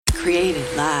Created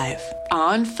live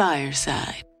on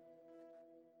Fireside.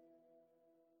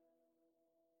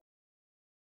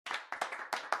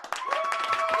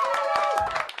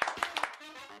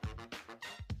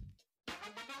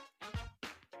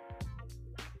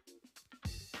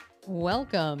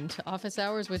 Welcome to Office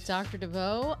Hours with Dr. De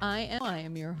Veau. I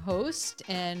am your host,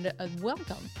 and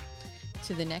welcome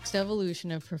to the next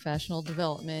evolution of professional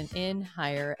development in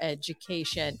higher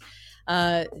education.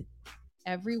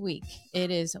 Every week,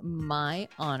 it is my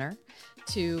honor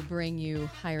to bring you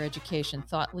higher education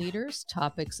thought leaders,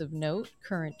 topics of note,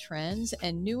 current trends,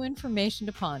 and new information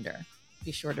to ponder.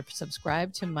 Be sure to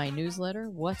subscribe to my newsletter,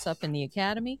 What's Up in the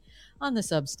Academy, on the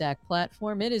Substack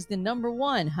platform. It is the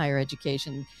 #1 higher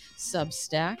education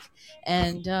Substack.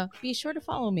 And be sure to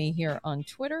follow me here on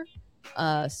Twitter,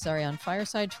 on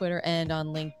Fireside Twitter, and on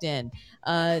LinkedIn.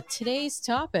 Today's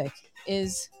topic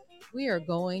is we are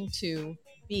going to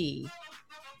be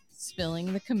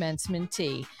spilling the commencement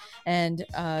tea. And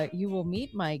you will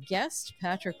meet my guest,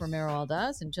 Patrick Romero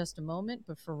Alfa, in just a moment.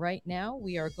 But for right now,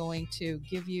 we are going to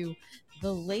give you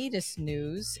the latest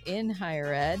news in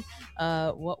higher ed,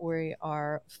 what we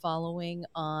are following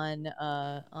on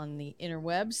the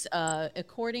interwebs.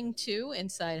 According to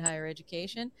Inside Higher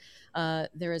Education,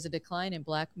 there is a decline in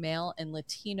Black male and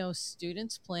Latino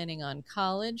students planning on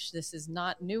college. This is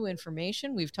not new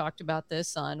information. We've talked about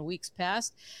this on weeks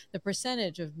past. The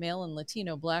percentage of male and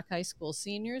Latino Black high school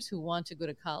seniors who want to go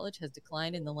to college has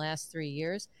declined in the last 3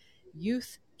 years.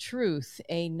 Youth Truth,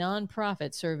 a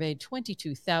nonprofit, surveyed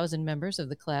 22,000 members of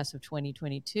the class of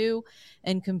 2022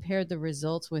 and compared the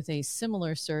results with a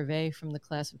similar survey from the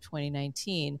class of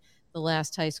 2019, the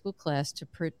last high school class to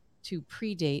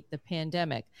predate the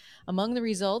pandemic. Among the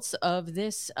results of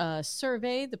this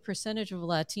survey, the percentage of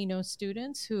Latino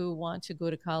students who want to go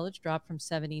to college dropped from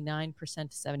 79%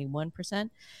 to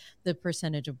 71%. The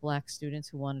percentage of Black students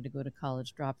who wanted to go to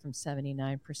college dropped from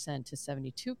 79% to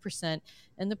 72%.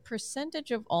 And the percentage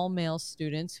of all male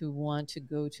students who want to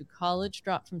go to college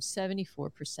dropped from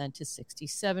 74% to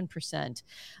 67%.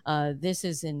 This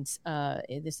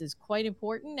is quite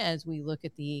important as we look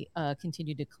at the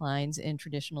continued declines in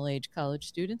traditional age college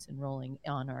students enrolling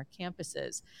on our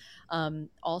campuses.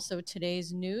 Also,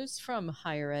 today's news from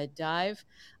Higher Ed Dive,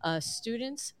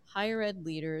 students, higher ed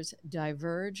leaders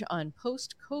diverge on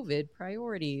post-COVID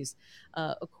priorities.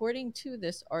 According to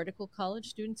this article, college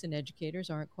students and educators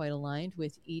aren't quite aligned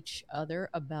with each other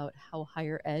about how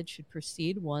higher ed should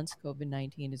proceed once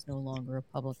COVID-19 is no longer a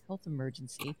public health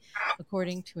emergency,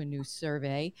 according to a new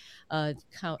survey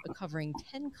covering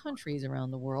 10 countries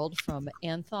around the world from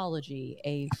Anthology,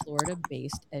 a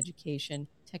Florida-based education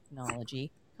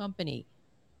technology company.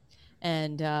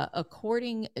 And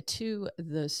according to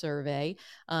the survey,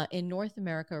 in North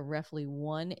America, roughly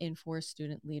 1 in 4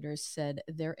 student leaders said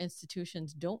their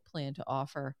institutions don't plan to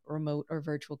offer remote or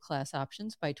virtual class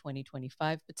options by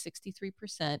 2025, but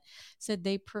 63% said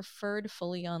they preferred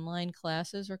fully online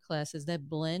classes or classes that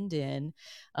blend in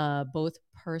both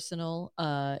personal,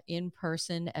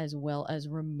 in-person, as well as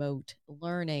remote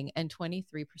learning, and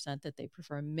 23% that they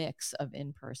prefer a mix of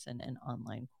in-person and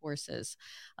online courses.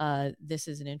 This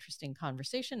is an interesting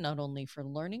conversation, not only for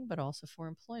learning, but also for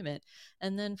employment.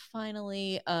 And then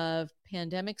finally,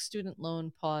 pandemic student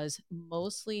loan pause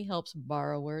mostly helps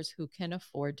borrowers who can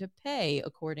afford to pay,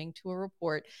 according to a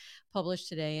report published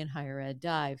today in Higher Ed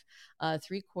Dive.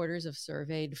 3/4 of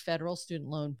surveyed federal student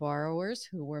loan borrowers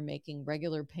who were making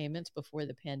regular payments before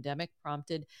the pandemic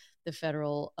prompted the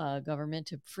federal government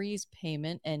to freeze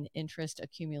payment and interest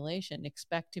accumulation,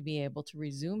 expect to be able to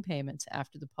resume payments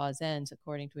after the pause ends,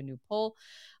 according to a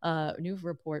new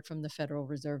report from the Federal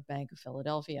Reserve Bank of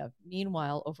Philadelphia.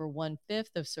 Meanwhile, over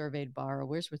 1/5 of surveyed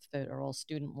borrowers with federal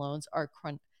student loans are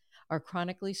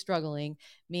chronically struggling,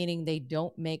 meaning they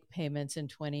don't make payments in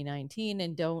 2019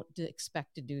 and don't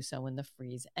expect to do so when the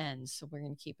freeze ends. So we're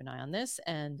going to keep an eye on this.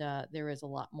 And there is a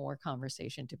lot more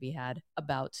conversation to be had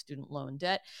about student loan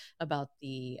debt, about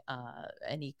the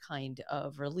any kind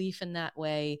of relief in that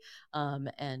way.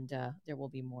 And there will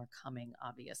be more coming,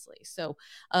 obviously. So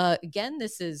again,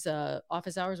 this is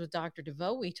Office Hours with Dr. De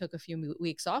Veau. We took a few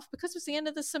weeks off because it was the end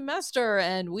of the semester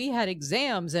and we had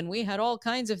exams and we had all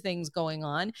kinds of things going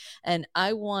on. And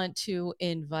I want to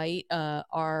invite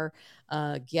our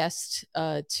guest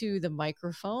to the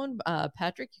microphone.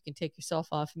 Patrick, you can take yourself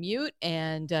off mute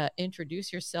and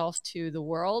introduce yourself to the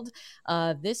world.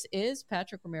 This is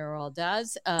Patrick Romero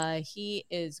Alfa. He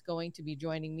is going to be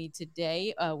joining me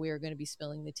today. We are going to be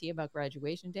spilling the tea about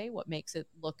graduation day, what makes it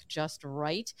look just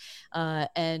right.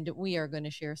 And we are going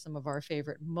to share some of our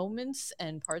favorite moments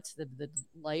and parts of the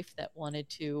life that wanted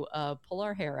to pull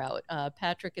our hair out.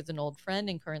 Patrick is an old friend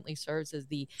and currently serves as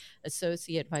the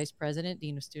Associate Vice President,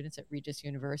 Dean of Students at Regis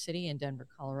University in Denver,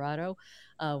 Colorado,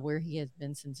 where he has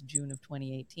been since June of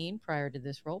 2018. Prior to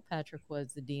this role, Patrick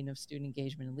was the Dean of Student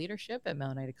Engagement and Leadership at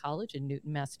Mount Ida College in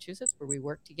Newton, Massachusetts, where we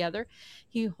work together.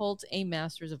 He holds a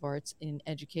Master's of Arts in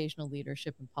Educational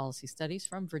Leadership and Policy Studies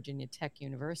from Virginia Tech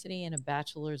University and a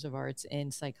Bachelor's of Arts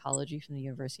in Psychology from the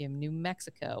University of New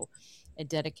Mexico. A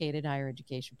dedicated higher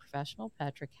education professional,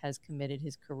 Patrick has committed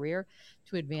his career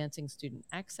to advancing student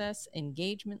access,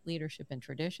 engagement, leadership, and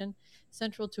tradition.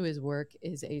 Central to his work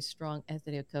is a strong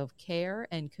ethic of care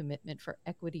and commitment for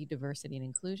equity, diversity, and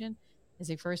inclusion. As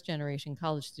a first-generation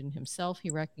college student himself, he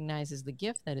recognizes the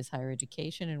gift that is higher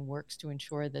education and works to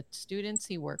ensure that students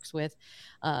he works with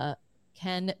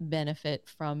can benefit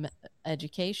from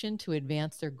education to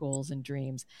advance their goals and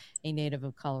dreams. A native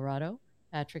of Colorado,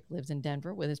 Patrick lives in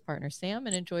Denver with his partner Sam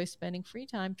and enjoys spending free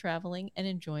time traveling and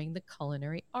enjoying the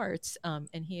culinary arts.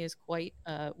 And he is quite,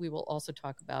 we will also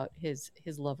talk about his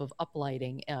love of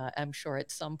uplighting, I'm sure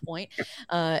at some point.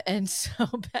 And so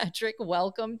Patrick,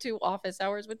 welcome to Office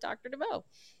Hours with Dr. De Veau.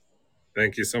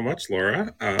 Thank you so much,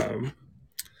 Laura.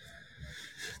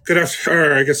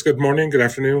 Good morning, good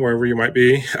afternoon, wherever you might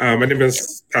be. My name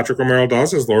is Patrick Romero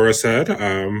Alfa, as Laura said,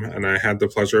 and I had the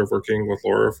pleasure of working with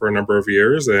Laura for a number of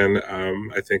years, and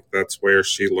I think that's where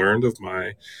she learned of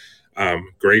my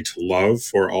great love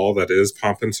for all that is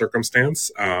pomp and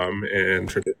circumstance and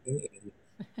tradition, and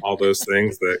all those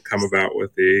things that come about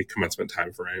with the commencement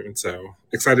time frame. And so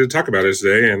excited to talk about it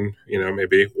today and,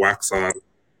 maybe wax on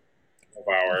of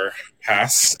our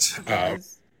past.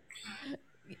 Yes.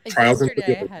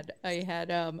 Yesterday I had,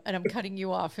 and I'm cutting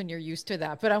you off and you're used to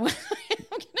that, but I'm going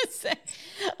to say,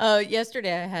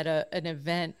 yesterday I had an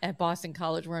event at Boston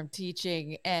College where I'm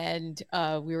teaching, and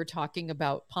we were talking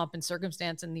about pomp and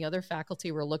circumstance, and the other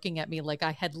faculty were looking at me like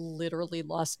I had literally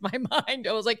lost my mind.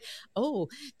 I was like, oh,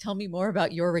 tell me more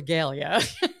about your regalia.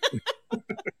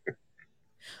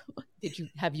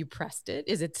 Have you pressed it?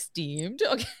 Is it steamed?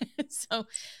 Okay.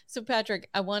 So Patrick,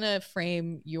 I want to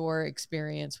frame your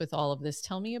experience with all of this.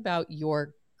 Tell me about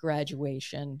your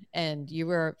graduation, and you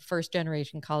were a first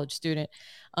generation college student.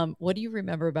 What do you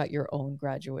remember about your own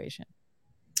graduation?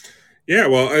 Yeah,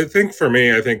 well, I think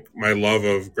my love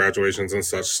of graduations and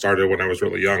such started when I was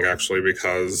really young, actually,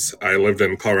 because I lived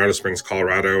in Colorado Springs,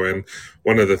 Colorado. And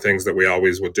one of the things that we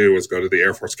always would do was go to the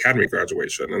Air Force Academy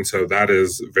graduation. And so that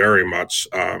is very much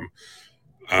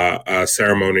a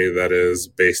ceremony that is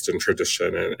based in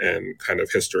tradition and kind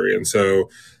of history. And so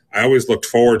I always looked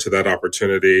forward to that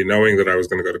opportunity, knowing that I was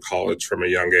going to go to college from a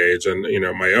young age. And,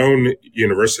 my own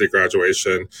university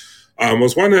graduation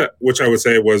was one which I would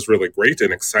say was really great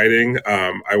and exciting.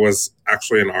 I was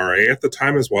actually an RA at the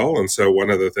time as well. And so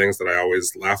one of the things that I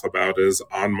always laugh about is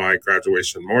on my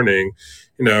graduation morning,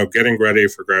 getting ready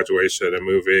for graduation and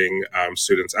moving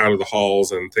students out of the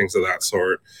halls and things of that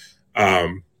sort.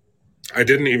 I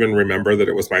didn't even remember that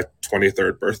it was my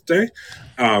 23rd birthday.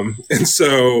 And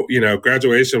so,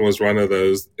 graduation was one of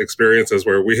those experiences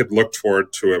where we had looked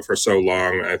forward to it for so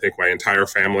long. I think my entire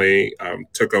family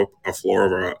took up a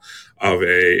floor of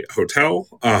a hotel.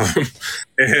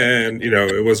 And,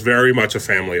 it was very much a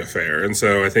family affair. And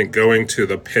so I think going to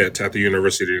the pit at the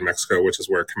University of New Mexico, which is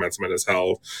where commencement is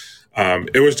held,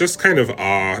 it was just kind of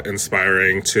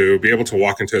awe-inspiring to be able to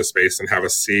walk into a space and have a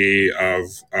sea of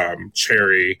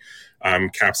cherry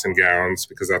caps and gowns,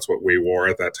 because that's what we wore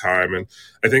at that time. And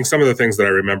I think some of the things that I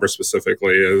remember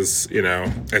specifically is,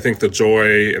 I think the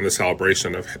joy and the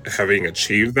celebration of having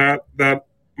achieved that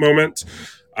moment.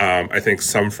 I think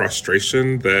some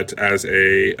frustration that as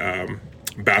a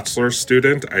bachelor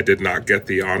student, I did not get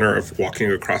the honor of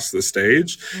walking across the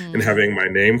stage and having my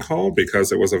name called,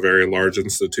 because it was a very large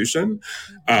institution.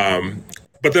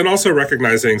 But then also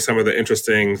recognizing some of the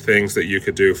interesting things that you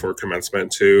could do for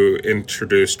commencement to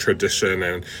introduce tradition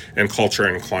and culture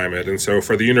and climate. And so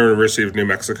for the University of New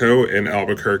Mexico in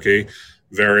Albuquerque,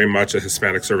 very much a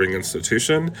Hispanic serving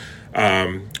institution.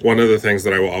 One of the things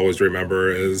that I will always remember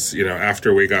is,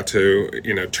 after we got to,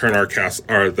 turn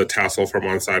the tassel from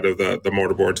one side of the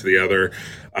mortarboard to the other,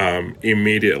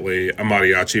 immediately a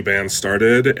mariachi band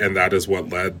started, and that is what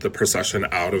led the procession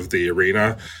out of the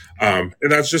arena. And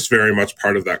that's just very much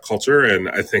part of that culture. And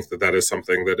I think that is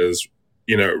something that is,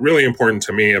 really important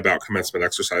to me about commencement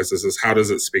exercises is how does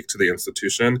it speak to the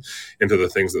institution and to the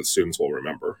things that students will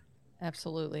remember.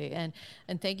 Absolutely. And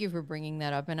thank you for bringing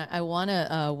that up. And I want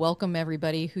to welcome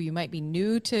everybody who you might be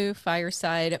new to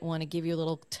Fireside. I want to give you a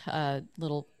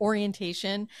little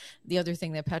orientation. The other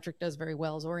thing that Patrick does very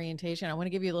well is orientation. I want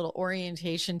to give you a little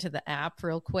orientation to the app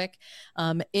real quick.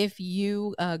 If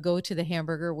you go to the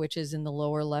hamburger, which is in the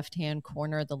lower left-hand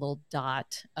corner, the little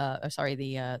dot,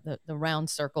 the round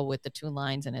circle with the 2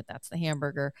 lines in it, that's the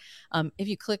hamburger. If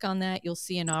you click on that, you'll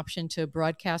see an option to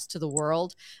broadcast to the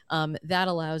world. That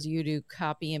allows you to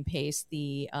copy and paste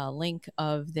the link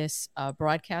of this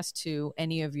broadcast to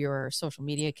any of your social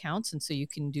media accounts. And so you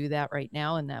can do that right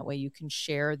now. And that way you can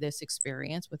share this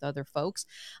experience with other folks.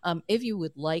 If you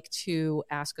would like to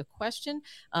ask a question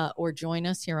or join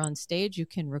us here on stage, you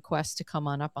can request to come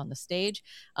on up on the stage.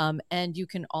 And you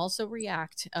can also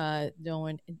react.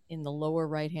 In the lower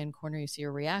right-hand corner, you see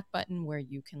a react button where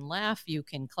you can laugh, you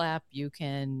can clap, you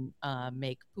can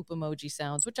make poop emoji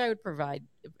sounds, which I would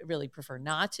really prefer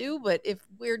not to. But if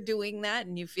we're doing that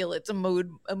and you feel it's a mood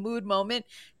moment,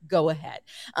 go ahead.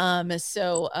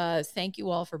 So thank you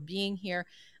all for being here.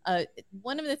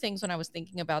 One of the things when I was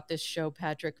thinking about this show,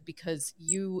 Patrick, because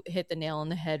you hit the nail on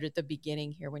the head at the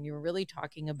beginning here when you were really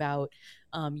talking about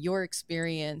your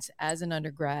experience as an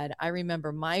undergrad. I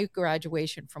remember my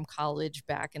graduation from college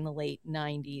back in the late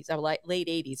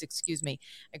 80s, excuse me.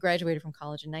 I graduated from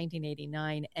college in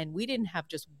 1989, and we didn't have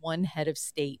just one head of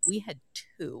state. We had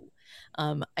 2.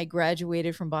 I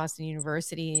graduated from Boston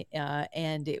University,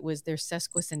 and it was their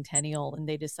sesquicentennial, and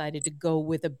they decided to go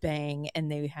with a bang,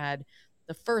 and they had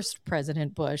the first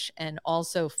President Bush and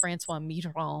also Francois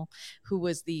Mitterrand, who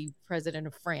was the president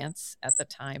of France at the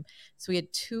time. So we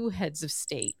had 2 heads of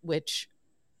state, which,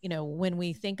 when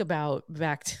we think about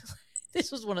back to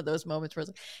this was one of those moments where it's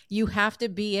like, you have to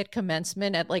be at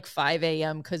commencement at like 5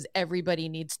 a.m. because everybody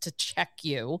needs to check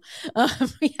you.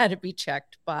 We had to be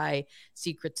checked by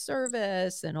Secret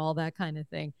Service and all that kind of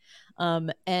thing.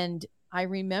 And I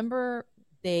remember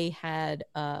they had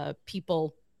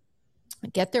people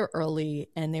get there early,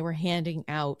 and they were handing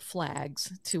out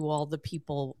flags to all the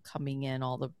people coming in,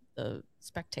 all the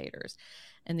spectators.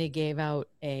 And they gave out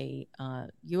a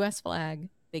U.S. flag,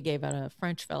 they gave out a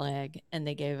French flag, and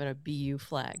they gave out a BU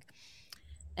flag.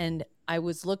 And I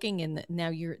was looking, now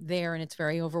you're there, and it's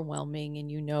very overwhelming, and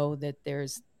you know that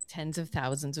there's tens of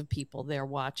thousands of people there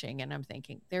watching. And I'm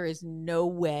thinking, there is no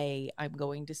way I'm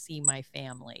going to see my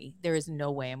family. There is no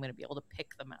way I'm going to be able to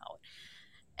pick them out.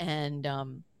 And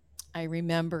I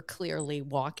remember clearly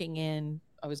walking in,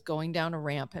 I was going down a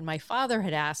ramp, and my father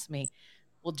had asked me,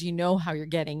 well, do you know how you're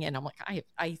getting in? I'm like,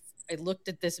 I looked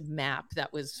at this map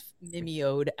that was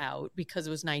mimeoed out because it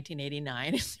was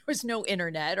 1989. There was no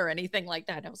internet or anything like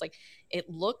that. I was like, it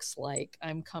looks like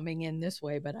I'm coming in this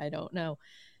way, but I don't know.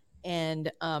 And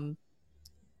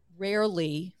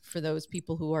rarely, for those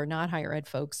people who are not higher ed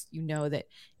folks, you know that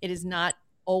it is not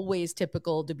always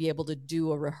typical to be able to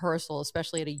do a rehearsal,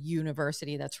 especially at a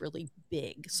university that's really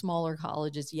big. Smaller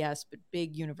colleges, yes, but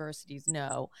big universities,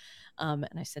 no. And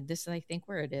I said, this is, I think,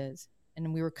 where it is.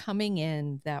 And we were coming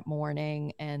in that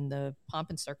morning, and the Pomp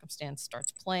and Circumstance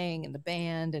starts playing, and the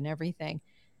band and everything.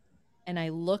 And I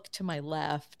look to my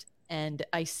left, and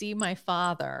I see my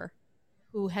father,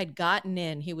 who had gotten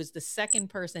in. He was the second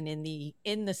person in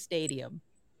the stadium.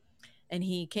 And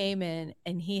he came in,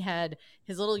 and he had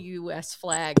his little U.S.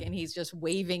 flag, and he's just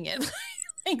waving it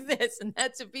like this. And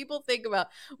that's, if people think about,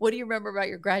 what do you remember about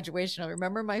your graduation? I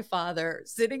remember my father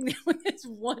sitting there with this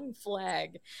one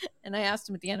flag. And I asked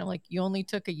him at the end, I'm like, you only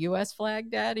took a U.S.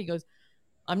 flag, Dad? He goes,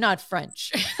 I'm not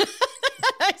French.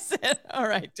 I said, all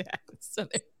right, Dad. So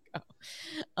there you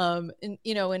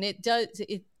go. And it does,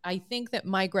 I think that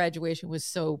my graduation was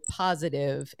so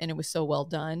positive, and it was so well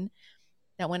done,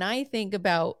 that when I think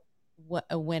about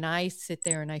when I sit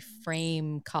there and I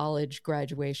frame college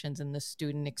graduations and the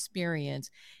student experience,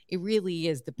 it really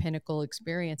is the pinnacle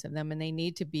experience of them, and they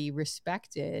need to be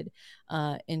respected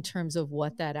in terms of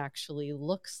what that actually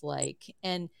looks like.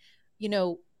 And,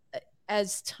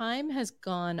 as time has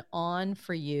gone on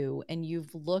for you and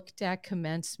you've looked at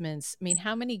commencements, I mean,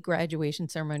 how many graduation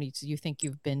ceremonies do you think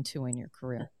you've been to in your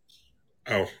career?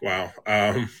 Oh, wow.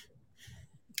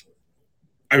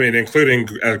 I mean, including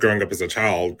growing up as a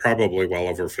child, probably well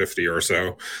over 50 or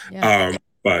so. Yeah.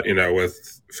 But,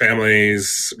 with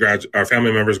families, our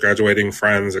family members graduating,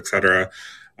 friends, et cetera,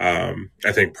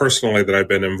 I think personally that I've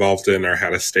been involved in or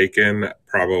had a stake in,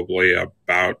 probably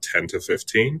about 10 to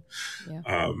 15.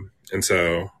 Yeah. And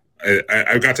so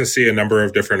I got to see a number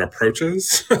of different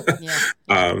approaches,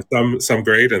 Yeah. some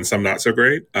great and some not so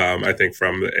great. I think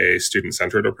from a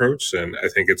student-centered approach, and I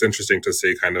think it's interesting to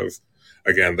see kind of,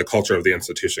 again, the culture of the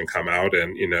institution come out,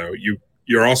 and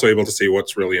you're also able to see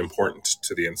what's really important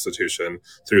to the institution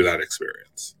through that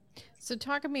experience. So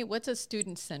talk to me, what's a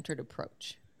student-centered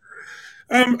approach?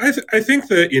 I think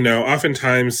that,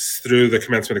 oftentimes through the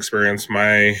commencement experience,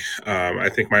 I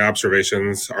think my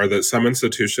observations are that some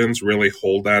institutions really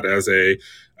hold that as a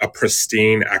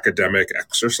pristine academic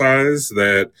exercise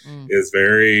that is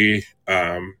very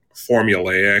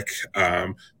formulaic,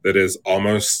 that is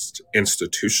almost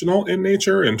institutional in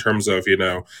nature in terms of,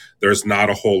 there's not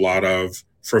a whole lot of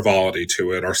frivolity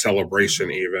to it or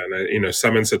celebration even.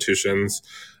 Some institutions,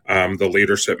 the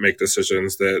leadership make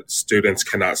decisions that students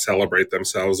cannot celebrate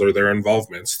themselves or their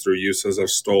involvements through uses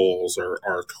of stoles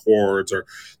or chords or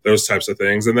those types of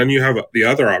things. And then you have the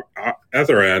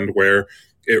other end where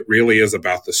it really is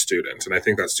about the student. And I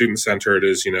think that student-centered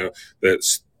is,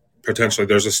 that potentially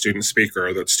there's a student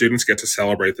speaker, that students get to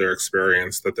celebrate their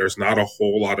experience, that there's not a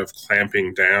whole lot of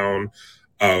clamping down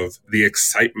of the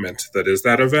excitement that is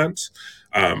that event.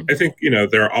 I think,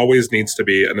 there always needs to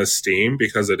be an esteem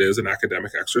because it is an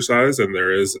academic exercise and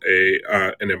there is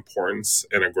an importance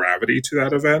and a gravity to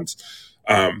that event.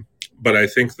 But I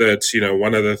think that,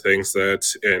 one of the things that,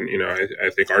 and, I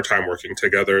think our time working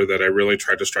together that I really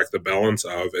tried to strike the balance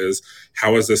of is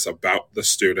how is this about the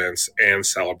students and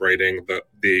celebrating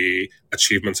the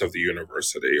achievements of the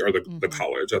university or the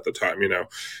college at the time,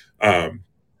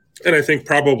 and I think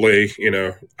probably,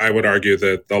 I would argue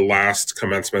that the last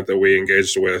commencement that we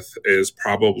engaged with is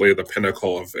probably the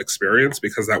pinnacle of experience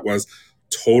because that was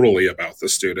totally about the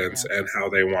students and how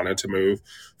they wanted to move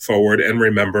forward and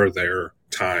remember their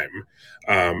time.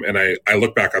 And I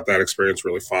look back at that experience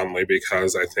really fondly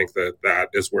because I think that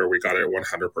is where we got it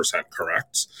 100%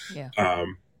 correct. Yeah.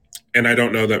 And I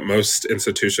don't know that most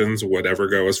institutions would ever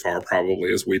go as far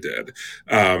probably as we did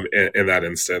in that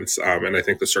instance. And I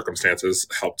think the circumstances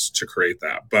helped to create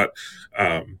that. But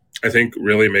I think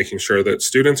really making sure that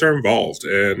students are involved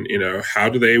and, how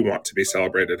do they want to be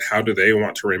celebrated? How do they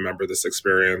want to remember this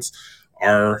experience?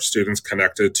 Are students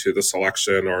connected to the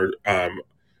selection or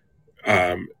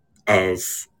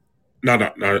of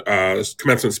not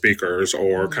commencement speakers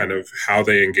or kind of how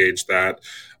they engage that?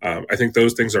 I think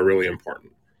those things are really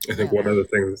important. I think one of the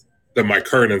things that my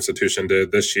current institution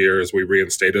did this year is we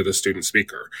reinstated a student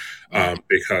speaker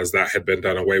because that had been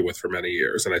done away with for many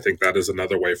years. And I think that is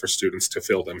another way for students to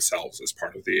feel themselves as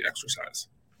part of the exercise.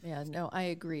 Yeah, no, I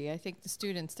agree. I think the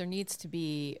students, there needs to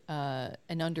be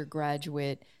an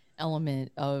undergraduate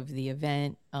element of the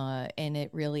event, and it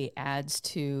really adds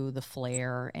to the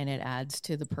flair and it adds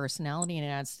to the personality and it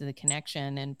adds to the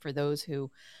connection. And for those who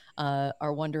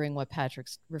are wondering what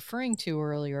Patrick's referring to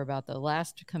earlier about the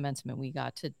last commencement we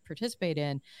got to participate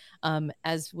in,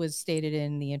 as was stated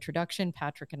in the introduction,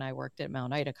 Patrick and I worked at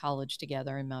Mount Ida College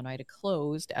together, and Mount Ida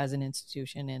closed as an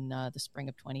institution in the spring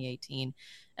of 2018.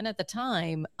 And at the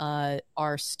time,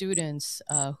 our students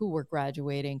who were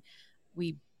graduating,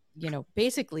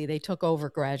 basically they took over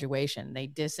graduation. They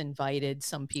disinvited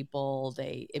some people.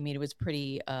 It was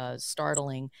pretty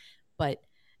startling, but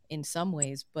in some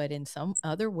ways, but in some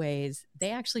other ways,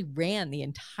 they actually ran the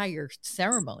entire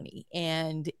ceremony.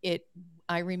 And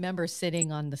I remember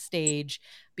sitting on the stage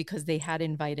because they had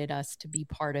invited us to be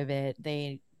part of it.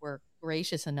 They were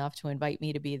gracious enough to invite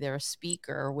me to be their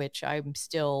speaker, which I'm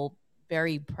still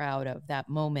very proud of that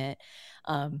moment.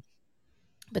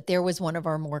 But there was one of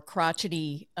our more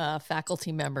crotchety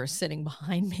faculty members sitting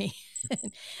behind me.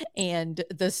 And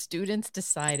the students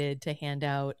decided to hand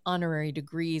out honorary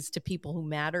degrees to people who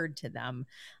mattered to them,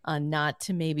 not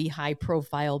to maybe high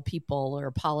profile people or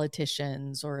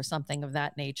politicians or something of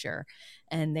that nature.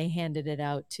 And they handed it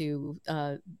out to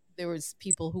there was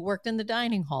people who worked in the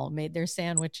dining hall, made their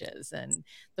sandwiches, and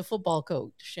the football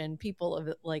coach and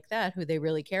people like that who they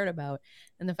really cared about.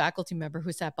 And the faculty member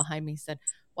who sat behind me said,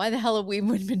 "Why the hell have we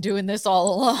been doing this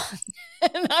all along?"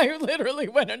 And I literally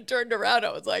went and turned around.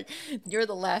 I was like, "You're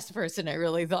the last person I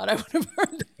really thought I would have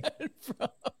heard that from."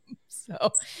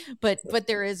 So, but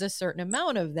there is a certain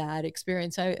amount of that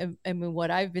experience. I mean,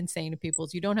 what I've been saying to people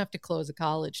is you don't have to close a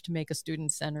college to make a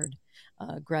student-centered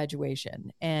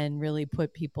graduation and really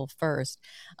put people first.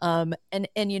 And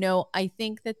I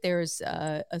think that there's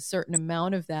a certain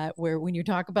amount of that where when you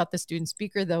talk about the student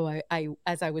speaker, though, I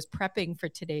as I was prepping for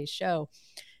today's show,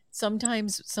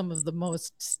 sometimes some of the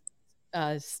most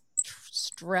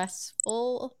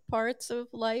stressful parts of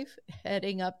life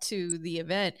heading up to the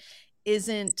event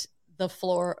isn't the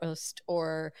florist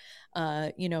or,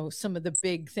 some of the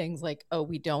big things like, oh,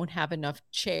 we don't have enough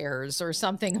chairs or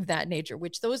something of that nature,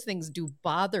 which those things do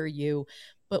bother you.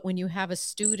 But when you have a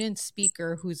student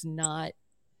speaker who's not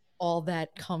all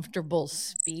that comfortable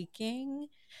speaking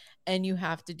and you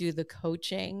have to do the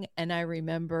coaching. And I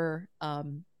remember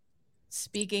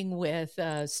speaking with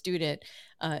a student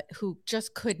who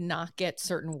just could not get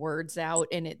certain words out,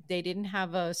 and they didn't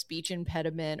have a speech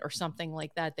impediment or something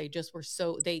like that. They just were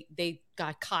they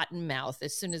got cotton mouth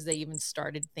as soon as they even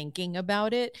started thinking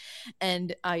about it.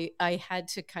 And I had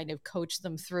to kind of coach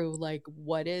them through, like,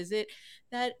 what is it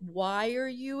why are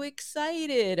you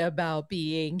excited about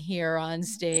being here on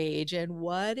stage, and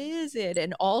what is it?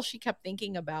 And all she kept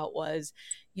thinking about was,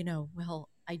 well,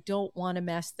 I don't want to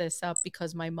mess this up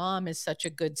because my mom is such a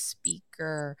good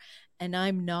speaker and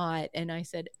I'm not. And I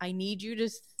said, I need you to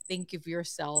think of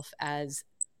yourself as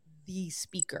the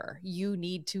speaker. You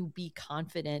need to be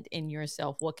confident in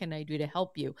yourself. What can I do to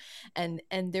help you? And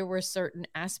there were certain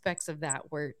aspects of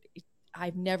that where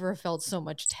I've never felt so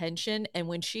much tension. And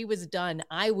when she was done,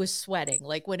 I was sweating.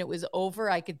 Like when it was over,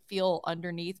 I could feel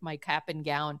underneath my cap and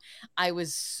gown, I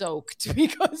was soaked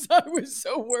because I was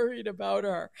so worried about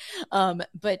her.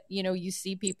 But, you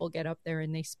see people get up there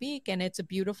and they speak, and it's a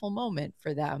beautiful moment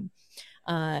for them.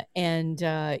 I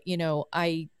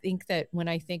think that when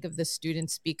I think of the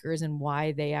student speakers and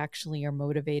why they actually are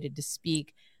motivated to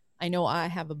speak, I know I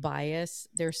have a bias.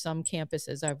 There's some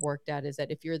campuses I've worked at is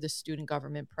that if you're the student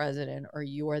government president or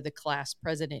you are the class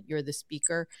president, you're the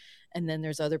speaker. And then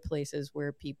there's other places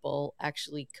where people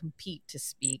actually compete to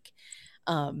speak.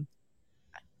 I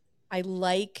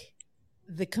like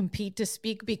the compete to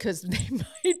speak because they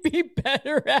might be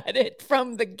better at it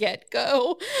from the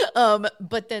get-go.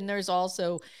 But then there's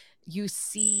also, you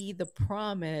see the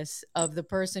promise of the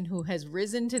person who has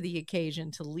risen to the occasion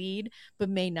to lead, but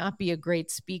may not be a great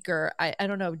speaker. I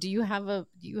don't know. Do you have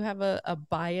a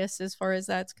bias as far as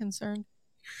that's concerned?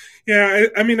 Yeah,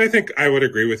 I mean, I think I would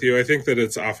agree with you. I think that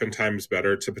it's oftentimes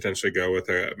better to potentially go with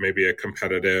maybe a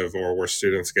competitive, or where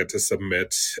students get to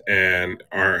submit and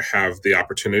have the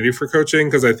opportunity for coaching,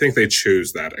 because I think they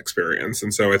choose that experience.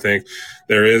 And so I think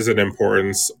there is an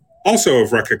importance also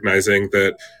of recognizing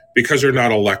that because you're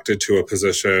not elected to a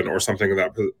position or something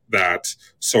of that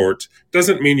sort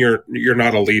doesn't mean you're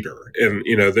not a leader. And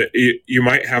that you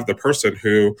might have the person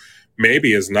who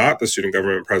maybe is not the student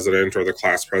government president or the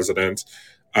class president,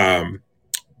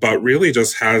 but really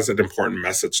just has an important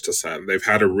message to send. They've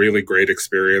had a really great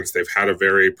experience. They've had a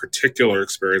very particular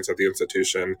experience at the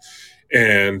institution.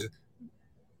 And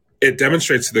it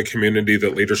demonstrates to the community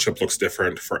that leadership looks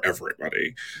different for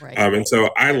everybody. Right. And so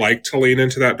I like to lean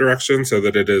into that direction so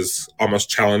that it is almost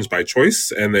challenged by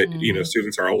choice, and that,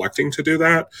 students are electing to do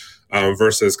that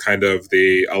versus kind of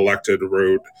the elected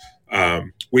route.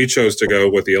 We chose to go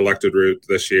with the elected route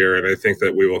this year, and I think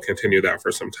that we will continue that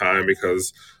for some time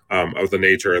because of the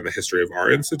nature and the history of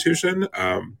our institution.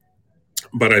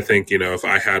 But I think, if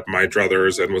I had my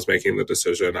druthers and was making the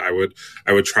decision, I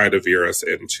would try to veer us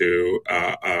into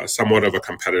somewhat of a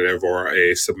competitive or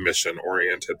a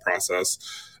submission-oriented process,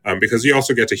 because you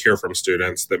also get to hear from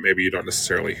students that maybe you don't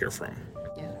necessarily hear from.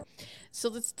 Yeah. So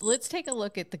let's take a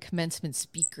look at the commencement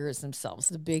speakers themselves,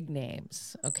 the big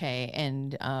names, okay?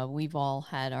 And we've all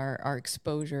had our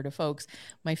exposure to folks.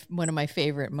 One of my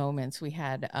favorite moments, we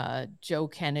had Joe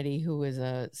Kennedy, who was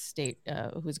a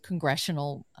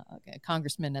congressional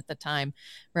congressman at the time,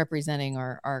 representing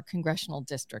our congressional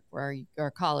district where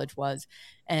our college was,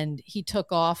 and he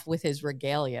took off with his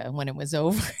regalia when it was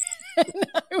over. And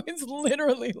I was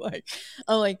literally like,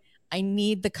 I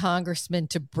need the congressman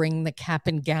to bring the cap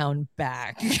and gown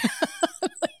back.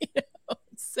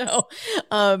 So,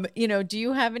 do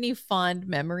you have any fond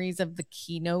memories of the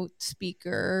keynote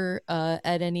speaker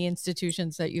at any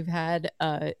institutions that you've had,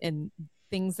 and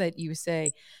things that you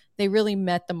say they really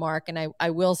met the mark? And I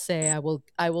will say I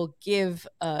will give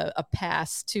a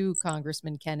pass to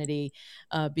Congressman Kennedy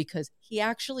because he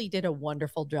actually did a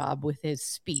wonderful job with his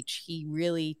speech. He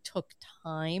really took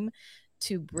time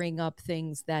to bring up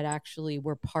things that actually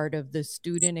were part of the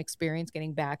student experience.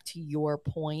 Getting back to your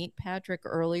point, Patrick,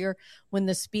 earlier, when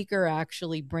the speaker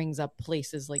actually brings up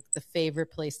places like the favorite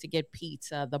place to get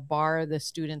pizza, the bar the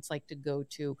students like to go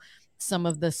to, some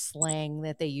of the slang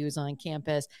that they use on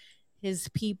campus, his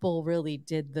people really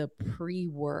did the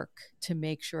pre-work to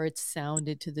make sure it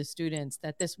sounded to the students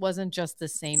that this wasn't just the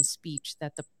same speech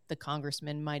that the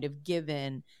congressman might have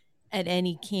given at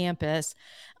any campus.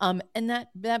 And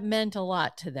that meant a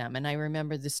lot to them. And I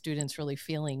remember the students really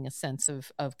feeling a sense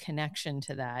of connection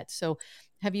to that. So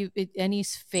have you any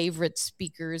favorite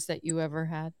speakers that you ever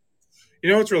had?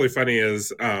 What's really funny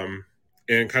is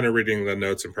in kind of reading the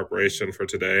notes in preparation for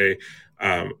today,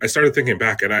 I started thinking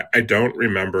back, and I don't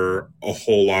remember a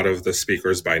whole lot of the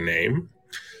speakers by name.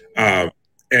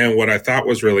 And what I thought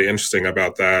was really interesting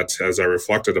about that, as I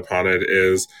reflected upon it,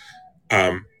 is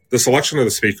the selection of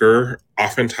the speaker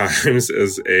oftentimes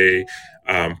is a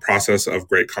process of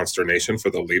great consternation for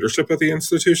the leadership of the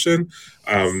institution.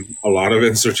 A lot of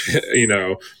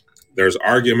there's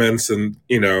arguments and,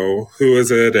 who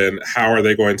is it and how are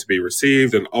they going to be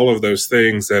received and all of those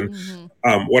things. And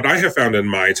what I have found in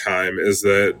my time is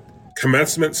that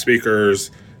commencement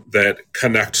speakers that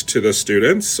connect to the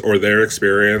students or their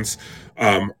experience,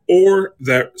 or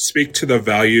that speak to the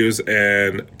values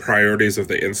and priorities of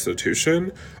the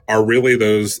institution, are really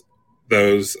those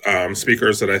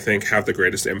speakers that I think have the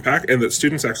greatest impact and that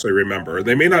students actually remember.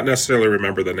 They may not necessarily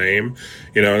remember the name.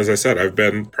 As I said, I've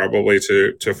been probably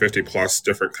to 50 plus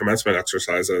different commencement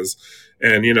exercises.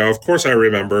 And, of course, I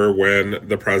remember when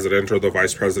the president or the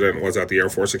vice president was at the Air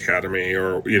Force Academy,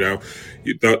 or,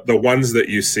 the ones that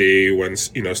you see when,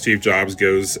 Steve Jobs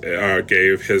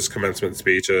gave his commencement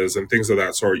speeches and things of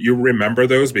that sort. You remember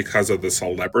those because of the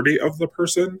celebrity of the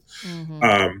person.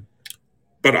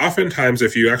 But oftentimes,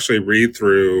 if you actually read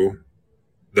through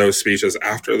those speeches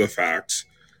after the fact,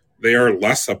 they are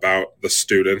less about the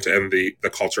student and the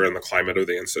culture and the climate of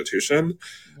the institution.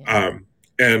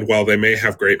 And while they may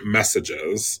have great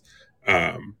messages,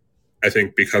 I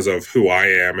think because of who I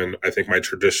am and I think my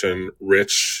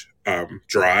tradition-rich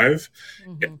drive,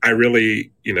 I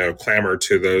really, clamor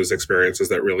to those experiences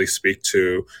that really speak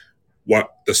to what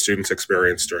the students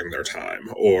experience during their time,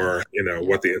 or,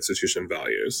 what the institution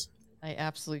values. I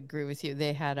absolutely agree with you.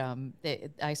 They had,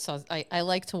 I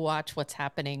like to watch what's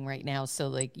happening right now. So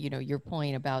like, your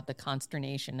point about the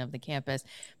consternation of the campus,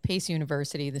 Pace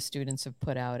University, the students have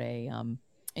put out in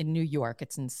New York,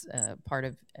 it's in part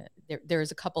of,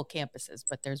 there's a couple campuses,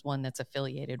 but there's one that's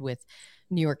affiliated with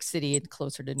New York City and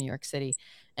closer to New York City.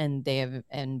 And they have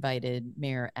invited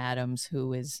Mayor Adams,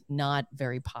 who is not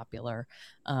very popular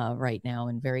right now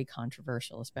and very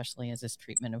controversial, especially as his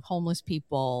treatment of homeless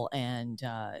people and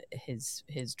his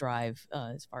drive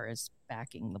as far as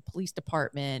backing the police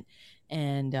department.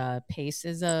 And Pace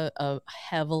is a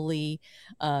heavily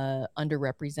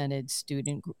underrepresented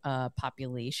student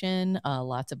population,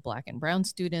 lots of Black and brown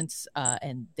students,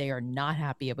 and they are not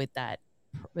happy with that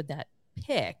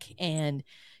pick. And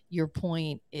your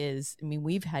point is,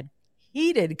 we've had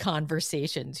heated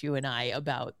conversations, you and I,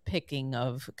 about picking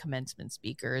of commencement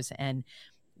speakers, and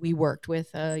we worked with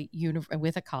a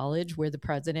college where the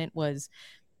president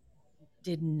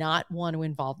did not want to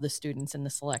involve the students in the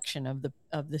selection of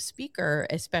the speaker,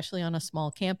 especially on a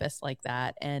small campus like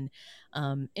that. And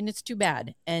it's too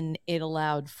bad. And it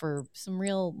allowed for some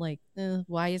real,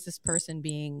 why is this person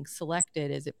being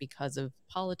selected? Is it because of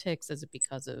politics? Is it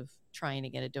because of trying to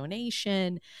get a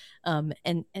donation?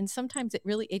 And sometimes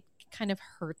it kind of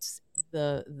hurts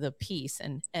the piece.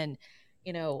 And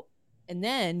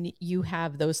then you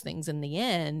have those things in the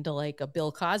end, like a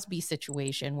Bill Cosby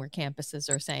situation where campuses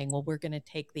are saying, well, we're going to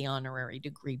take the honorary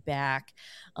degree back.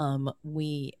 And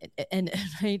I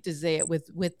hate to say it,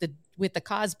 with the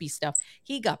Cosby stuff,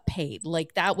 he got paid.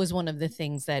 Like, that was one of the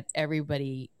things that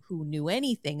everybody who knew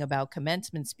anything about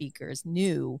commencement speakers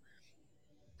knew.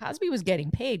 Cosby was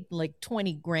getting paid like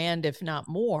 20 grand, if not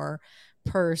more,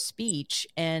 per speech.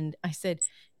 And I said,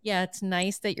 yeah, it's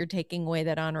nice that you're taking away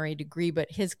that honorary degree,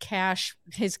 but his cash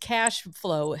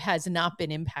flow has not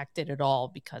been impacted at all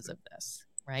because of this,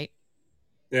 right?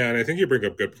 Yeah, and I think you bring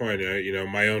up a good point.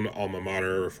 My own alma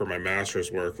mater for my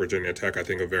master's work, Virginia Tech, I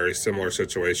think a very similar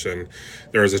situation.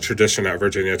 There is a tradition at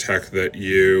Virginia Tech that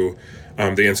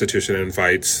the institution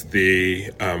invites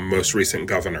the most recent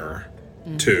governor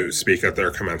to speak at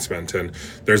their commencement. And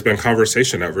there's been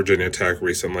conversation at Virginia Tech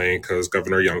recently because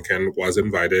Governor Youngkin was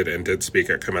invited and did speak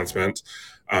at commencement.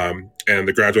 And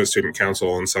the Graduate Student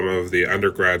Council and some of the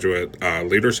undergraduate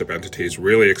leadership entities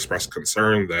really expressed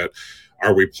concern that,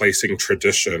 are we placing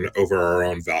tradition over our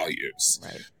own values?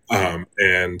 Right.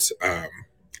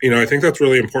 I think that's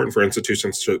really important for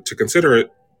institutions to consider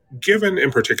it, given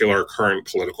in particular our current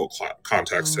political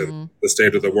context and the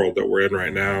state of the world that we're in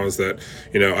right now. Is that,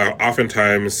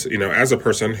 oftentimes, as a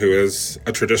person who is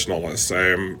a traditionalist, I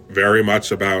am very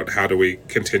much about how do we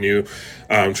continue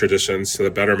traditions to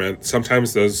the betterment.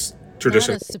 Sometimes those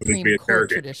traditions not a Supreme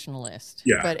Court traditionalist,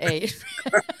 but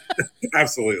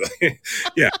absolutely.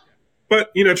 Yeah.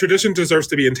 But, tradition deserves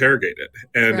to be interrogated,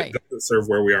 and it doesn't serve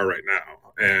where we are right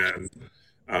now. And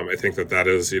I think that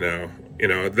is,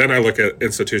 then I look at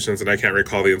institutions, and I can't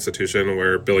recall the institution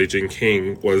where Billie Jean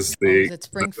King was at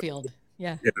Springfield.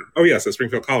 Yeah. Oh, yes, at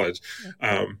Springfield College,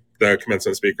 the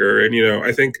commencement speaker. And,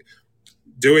 I think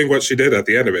doing what she did at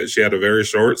the end of it. She had a very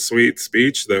short, sweet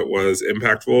speech that was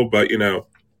impactful, but,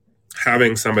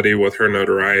 having somebody with her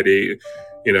notoriety,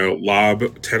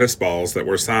 lob tennis balls that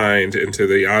were signed into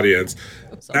the audience,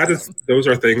 those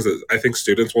are things that I think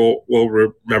students will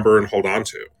remember and hold on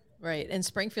to. Right. And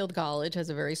Springfield College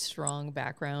has a very strong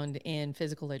background in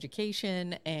physical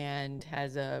education and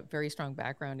has a very strong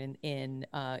background in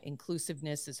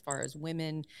inclusiveness as far as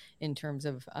women in terms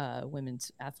of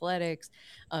women's athletics.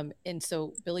 And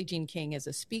so Billie Jean King as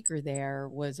a speaker there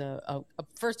was a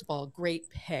first of all, a great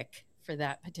pick for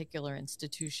that particular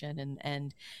institution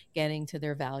and getting to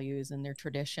their values and their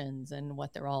traditions and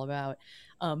what they're all about.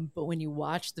 But when you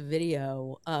watch the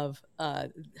video of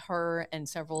her and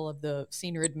several of the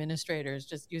senior administrators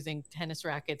just using tennis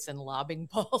rackets and lobbing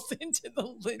balls into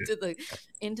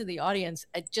the audience,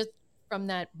 just from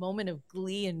that moment of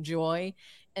glee and joy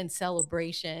and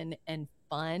celebration and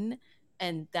fun.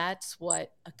 And that's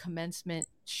what a commencement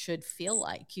should feel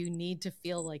like. You need to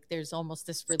feel like there's almost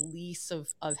this release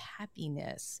of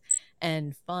happiness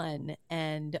and fun.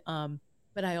 And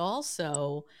but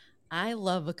I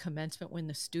love a commencement when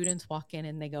the students walk in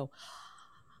and they go,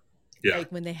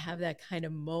 like when they have that kind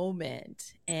of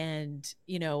moment. And,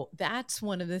 that's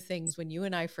one of the things when you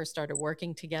and I first started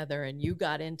working together and you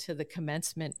got into the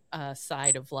commencement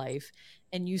side of life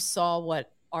and you saw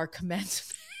what our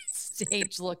commencement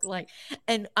stage looked like.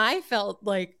 And I felt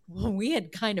like we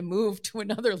had kind of moved to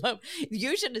another level.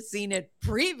 You should have seen it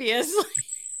previously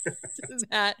to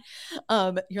that.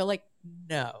 You're like,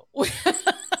 no.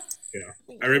 Yeah.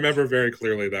 I remember very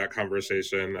clearly that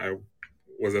conversation. I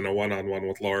was in a one-on-one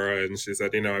with Laura, and she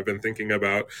said, I've been thinking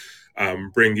about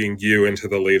bringing you into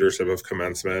the leadership of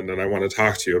commencement, and I want to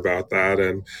talk to you about that.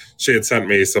 And she had sent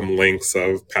me some links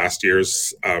of past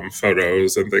years'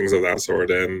 photos and things of that sort.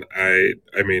 And I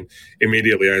mean,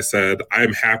 immediately I said,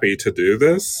 I'm happy to do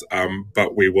this,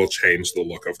 but we will change the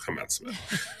look of commencement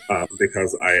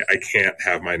because I can't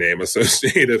have my name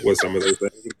associated with some of those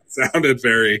things. It sounded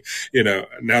very,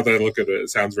 now that I look at it, it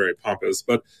sounds very pompous,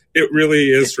 but it really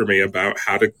is for me about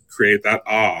how to create that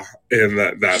awe and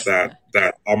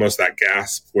that almost that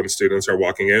gasp when students are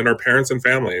walking in, or parents and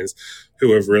families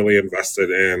who have really invested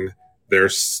in their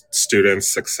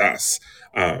students' success.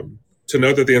 To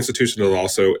know that the institution is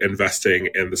also investing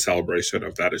in the celebration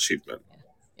of that achievement.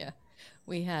 Yeah.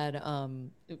 We had,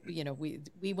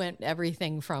 we went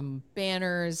everything from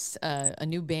banners, a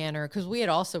new banner, because we had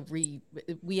also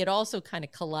kind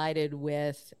of collided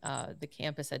with the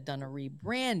campus had done a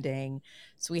rebranding,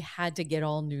 so we had to get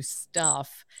all new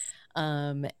stuff,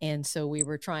 and so we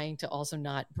were trying to also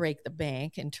not break the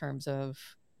bank in terms of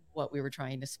what we were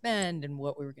trying to spend and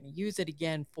what we were going to use it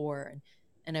again for.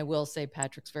 And I will say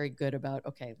Patrick's very good about,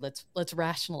 okay, let's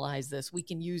rationalize this. We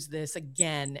can use this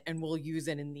again and we'll use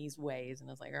it in these ways. And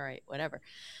I was like, all right, whatever.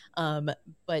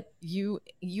 But you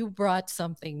brought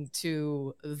something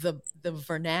to the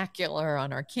vernacular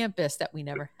on our campus that we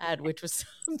never had, which was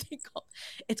something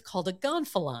called a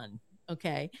gonfalon.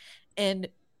 Okay. And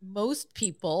most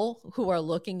people who are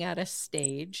looking at a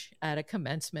stage at a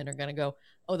commencement are going to go,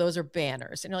 oh, those are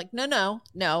banners. And you're like,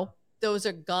 no, those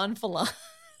are gonfalons.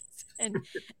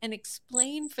 And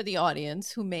explain for the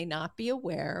audience who may not be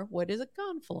aware, what is a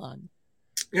gonfalon?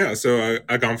 Yeah, so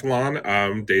a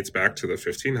gonfalon dates back to the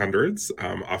 1500s,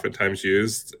 oftentimes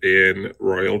used in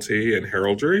royalty and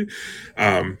heraldry.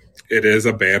 It is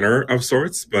a banner of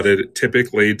sorts, but it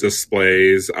typically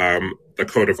displays the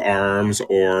coat of arms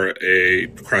or a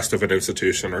crest of an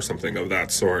institution or something of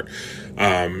that sort,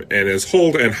 and is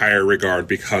held in higher regard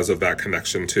because of that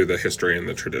connection to the history and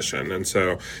the tradition. And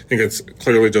so I think it's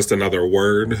clearly just another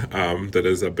word that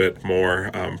is a bit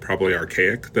more probably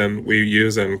archaic than we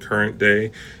use in current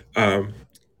day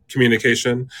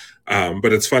communication.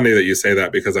 But it's funny that you say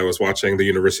that, because I was watching the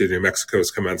University of New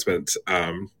Mexico's commencement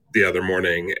the other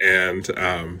morning, and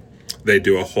they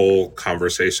do a whole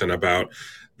conversation about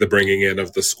the bringing in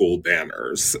of the school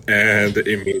banners. And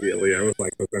immediately I was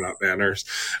like, those are not banners.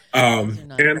 And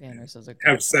banners,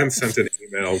 have since sent an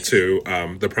email to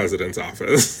the president's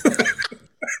office.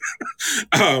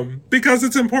 Because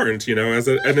it's important, as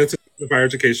an institution of higher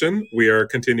education, we are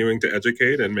continuing to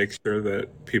educate and make sure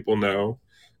that people know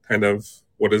kind of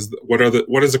what is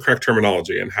the correct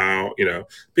terminology and how,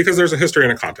 because there's a history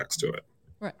and a context to it.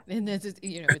 Right. And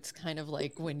it's kind of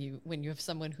like when you have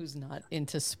someone who's not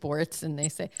into sports and they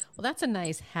say, well, that's a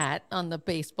nice hat on the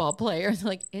baseball player. It's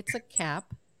like, it's a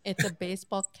cap. It's a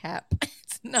baseball cap.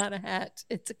 It's not a hat.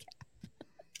 It's a cap.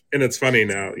 And it's funny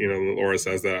now, Laura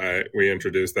says that we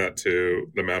introduced that to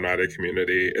the Mount Ida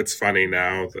community. It's funny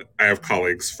now that I have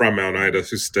colleagues from Mount Ida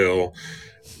who still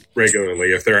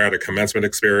regularly if they're at a commencement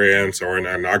experience or an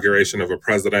inauguration of a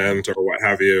president or what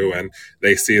have you, and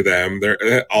they see them,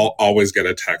 I'll always get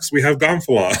a text. We have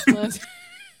gonfalon.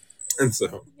 And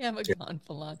so you have a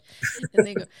gonfalon, and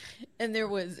they go, and there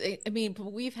was, I mean,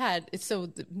 we've had,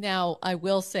 so now I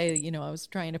will say, you know, I was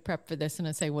trying to prep for this and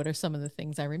I say, what are some of the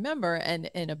things I remember and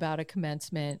about a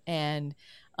commencement, and,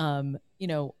 you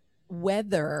know,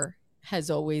 weather has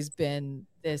always been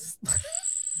this,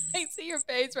 I see your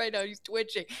face right now. He's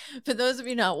twitching. For those of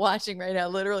you not watching right now,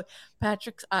 literally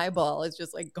Patrick's eyeball is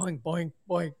just like going boing,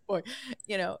 boing, boing.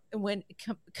 You know, when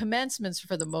commencements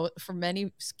for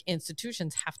many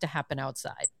institutions have to happen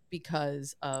outside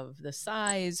because of the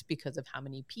size, because of how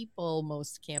many people.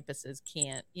 Most campuses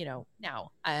can't, you know.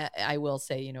 Now, I will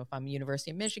say, you know, if I'm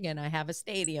University of Michigan, I have a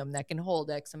stadium that can hold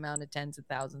X amount of tens of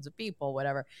thousands of people,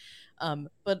 whatever.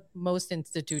 But most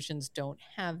institutions don't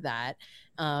have that.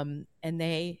 And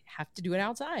they have to do it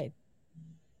outside.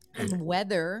 And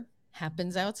weather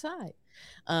happens outside.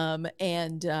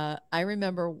 And I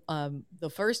remember the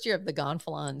first year of the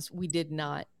gonfalons, we did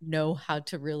not know how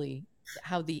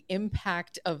the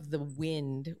impact of the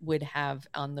wind would have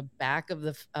on the back of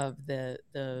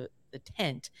the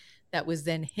tent that was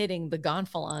then hitting the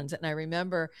gonfalons. And I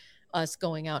remember us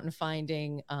going out and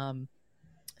finding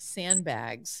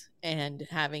sandbags and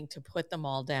having to put them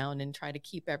all down and try to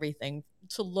keep everything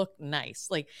to look nice.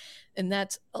 Like, and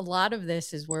that's a lot of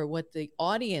this is where what the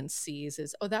audience sees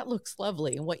is, oh, that looks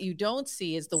lovely. And what you don't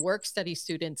see is the work study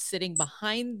students sitting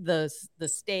behind the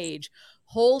stage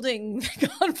holding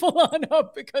Gonfalon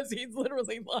up because he's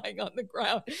literally lying on the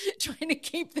ground trying to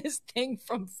keep this thing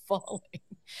from falling.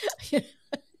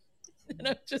 And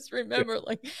I just remember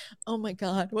like, oh my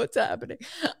God, what's happening?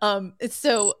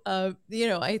 So, you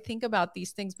know, I think about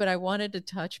these things, but I wanted to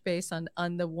touch base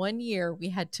on the 1 year we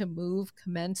had to move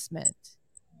commencement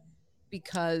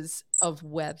because of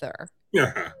weather.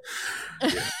 Yeah.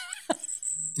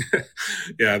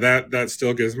 Yeah, that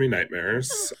still gives me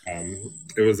nightmares.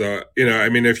 It was you know, I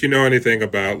mean, if you know anything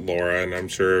about Laura, and I'm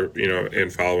sure, you know, in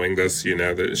following this, you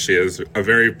know that she is a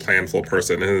very planful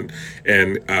person,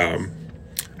 and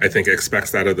I think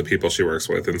expects that of the people she works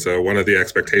with. And so one of the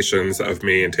expectations of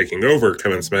me in taking over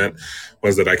commencement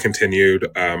was that I continued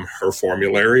her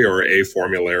formulary or a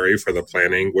formulary for the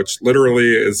planning, which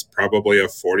literally is probably a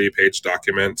 40-page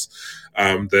document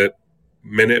that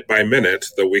minute by minute,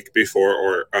 the week before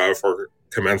or for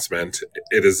commencement,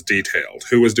 it is detailed.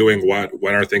 Who is doing what?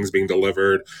 When are things being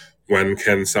delivered? When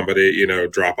can somebody, you know,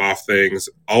 drop off things?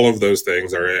 All of those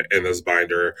things are in this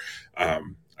binder.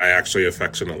 I actually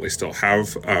affectionately still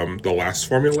have the last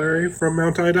formulary from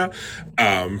Mount Ida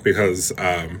because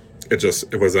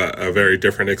it was a very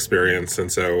different experience,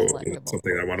 and so it's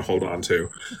something I want to hold on to.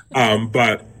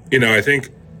 But you know, I think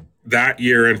that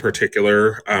year in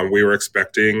particular, we were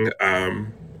expecting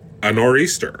a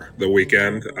nor'easter the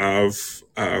weekend of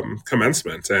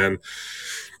commencement, and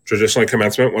traditionally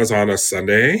commencement was on a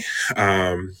Sunday,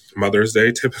 Mother's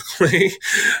Day typically,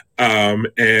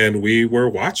 and we were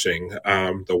watching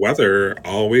the weather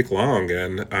all week long,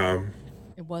 and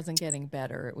it wasn't getting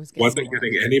better. It wasn't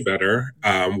getting any better.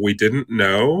 We didn't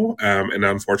know, and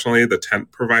unfortunately, the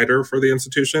tent provider for the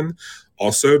institution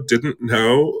also didn't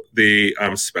know the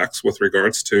specs with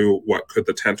regards to what could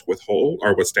the tent withhold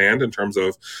or withstand in terms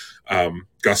of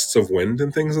gusts of wind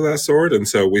and things of that sort. And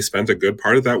so we spent a good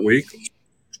part of that week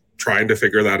trying to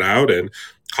figure that out and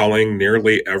calling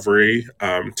nearly every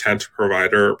tent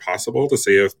provider possible to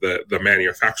see if the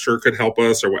manufacturer could help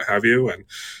us or what have you.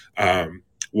 And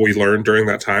we learned during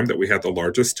that time that we had the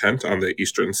largest tent on the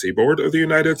eastern seaboard of the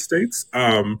United States,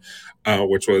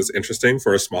 which was interesting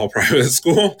for a small private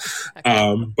school.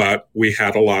 But we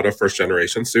had a lot of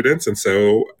first-generation students, and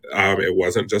so it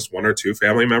wasn't just one or two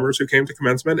family members who came to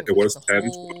commencement. It was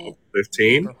 10, 12,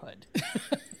 15.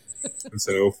 And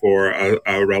so for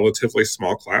a relatively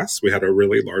small class, we had a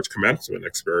really large commencement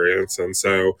experience. And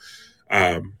so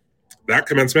that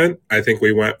commencement, I think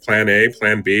we went plan A,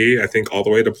 plan B, I think all the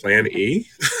way to plan E,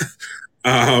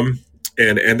 and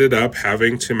ended up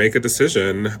having to make a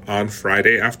decision on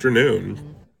Friday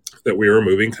afternoon that we were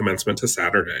moving commencement to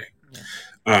Saturday.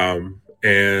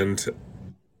 And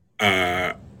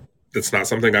it's not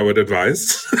something I would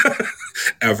advise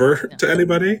ever to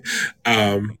anybody.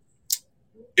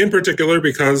 In particular,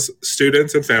 because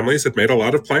students and families had made a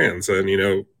lot of plans and, you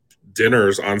know,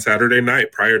 dinners on Saturday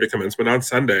night prior to commencement on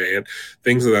Sunday and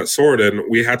things of that sort. And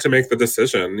we had to make the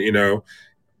decision, you know,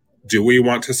 do we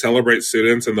want to celebrate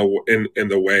students in the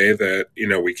way that, you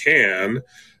know, we can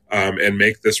and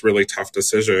make this really tough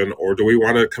decision, or do we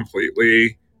want to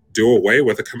completely do away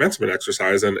with a commencement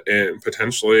exercise and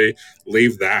potentially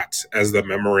leave that as the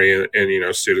memory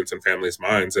in students and families'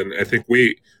 minds. And I think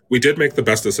we did make the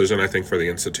best decision, I think, for the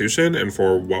institution and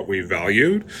for what we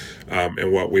valued,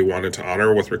 and what we wanted to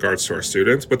honor with regards to our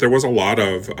students. But there was a lot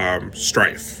of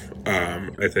strife.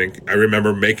 I think I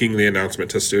remember making the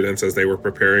announcement to students as they were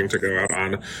preparing to go out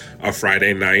on a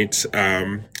Friday night.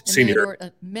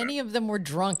 Many of them were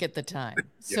drunk at the time.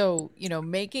 Yeah. So,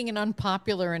 making an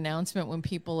unpopular announcement when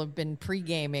people have been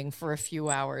pre-gaming for a few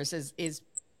hours is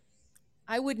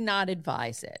I would not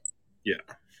advise it. Yeah.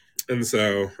 And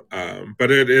so,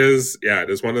 but it is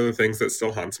one of the things that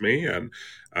still haunts me. And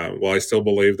while I still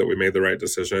believe that we made the right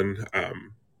decision,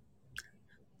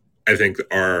 I think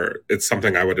it's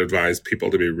something I would advise people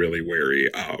to be really wary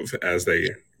of as they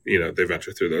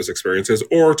venture through those experiences,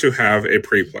 or to have a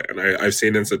pre-plan. I've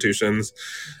seen institutions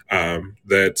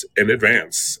that in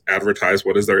advance advertise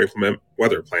what is their inclement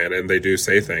weather plan, and they do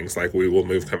say things like, we will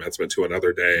move commencement to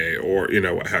another day, or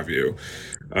what have you.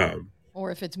 Or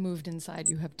if it's moved inside,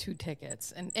 you have 2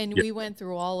 tickets. And yeah. We went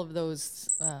through all of those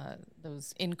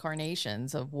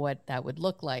incarnations of what that would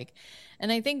look like. And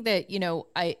I think that,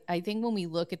 I think when we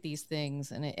look at these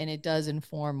things, and it does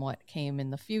inform what came in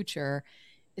the future,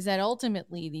 is that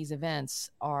ultimately these events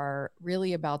are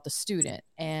really about the student.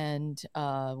 And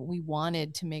we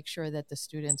wanted to make sure that the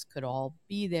students could all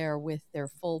be there with their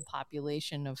full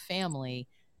population of family.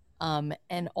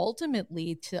 And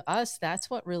ultimately, to us, that's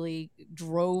what really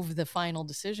drove the final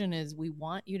decision, is we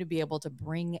want you to be able to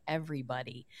bring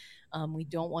everybody. We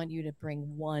don't want you to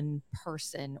bring one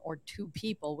person or 2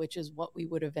 people, which is what we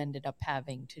would have ended up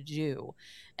having to do.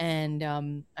 And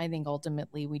I think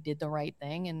ultimately we did the right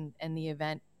thing, and the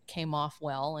event came off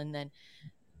well. And then,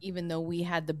 even though we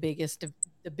had the biggest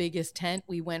tent,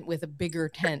 we went with a bigger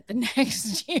tent the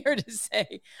next year to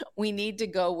say we need to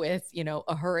go with,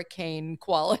 a hurricane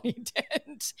quality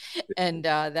tent. And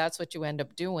that's what you end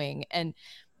up doing. And,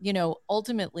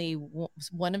 ultimately,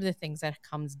 one of the things that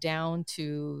comes down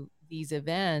to these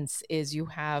events is you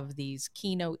have these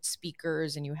keynote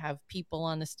speakers and you have people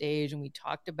on the stage, and we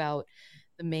talked about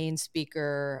the main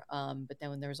speaker, but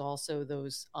then there's also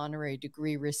those honorary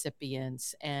degree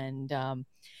recipients and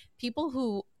people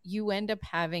who you end up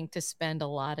having to spend a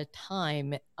lot of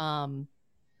time kind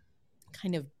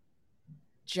of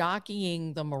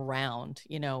jockeying them around,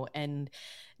 and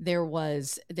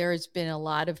there's been a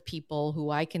lot of people who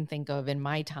I can think of in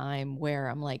my time where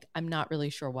I'm like, I'm not really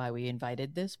sure why we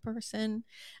invited this person,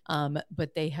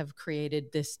 but they have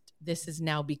created this has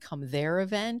now become their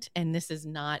event, and this is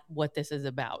not what this is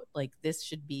about. Like, this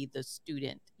should be the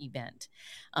student event.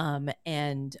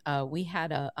 And we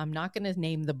had I'm not going to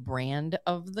name the brand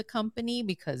of the company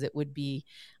because it would be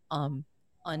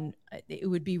it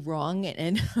would be wrong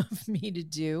and of me to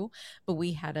do, but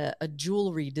we had a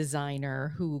jewelry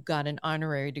designer who got an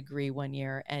honorary degree one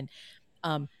year, and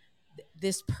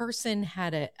this person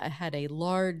had a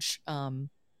large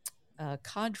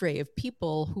cadre of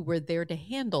people who were there to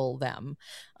handle them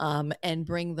and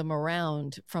bring them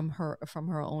around from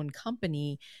her own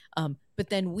company. But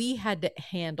then we had to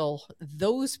handle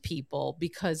those people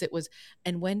because it was,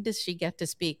 and when does she get to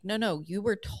speak? No, you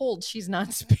were told she's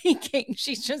not speaking.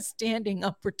 She's just standing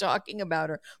up. We're talking about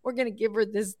her. We're going to give her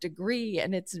this degree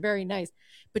and it's very nice,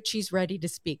 but she's ready to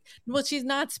speak. Well, she's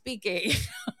not speaking,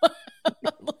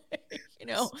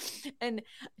 and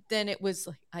then it was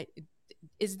like,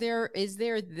 is there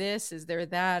this, is there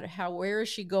that, where is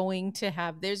she going to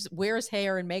have, where's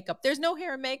hair and makeup? There's no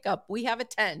hair and makeup. We have a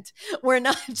tent. We're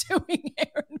not doing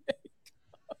hair and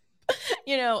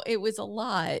makeup. It was a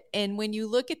lot. And when you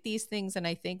look at these things, and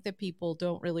I think that people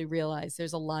don't really realize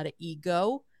there's a lot of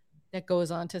ego that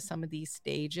goes on to some of these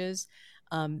stages.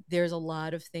 There's a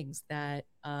lot of things that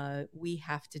we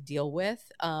have to deal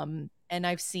with. And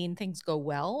I've seen things go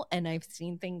well, and I've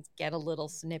seen things get a little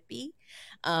snippy.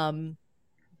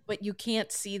 But you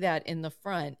can't see that in the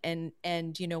front. And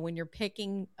when you're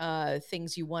picking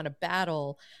things you want to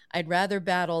battle, I'd rather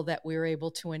battle that we're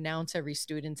able to announce every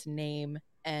student's name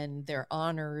and their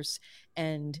honors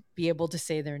and be able to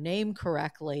say their name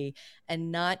correctly,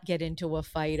 and not get into a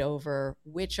fight over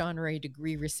which honorary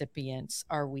degree recipients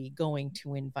are we going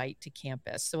to invite to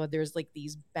campus. So there's like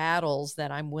these battles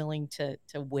that I'm willing to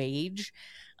wage.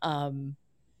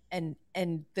 And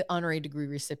the honorary degree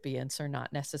recipients are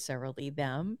not necessarily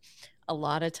them. A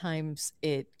lot of times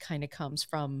it kind of comes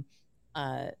from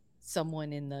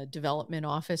someone in the development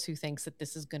office who thinks that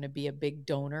this is going to be a big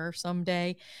donor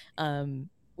someday,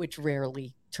 which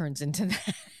rarely turns into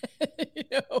that.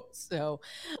 So,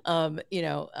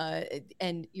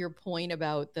 and your point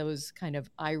about those kind of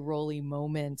eye-rolly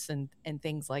moments and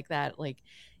things like that, like,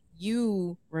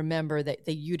 you remember that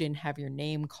you didn't have your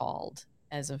name called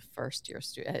as a first year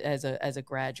student, as a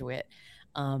graduate.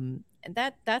 And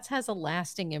that has a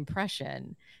lasting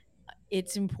impression.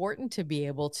 It's important to be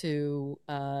able to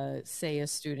say a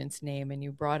student's name. And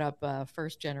you brought up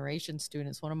first generation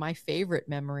students. One of my favorite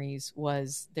memories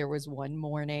was there was one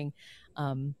morning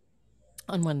on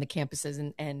one of the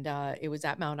campuses, and it was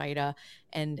at Mount Ida,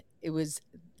 and it was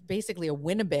basically a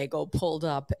Winnebago pulled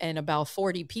up, and about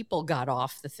 40 people got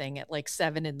off the thing at like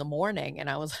 7 in the morning. And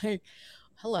I was like,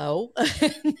 hello.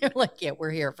 And they're like, yeah,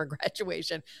 we're here for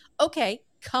graduation. Okay,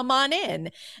 come on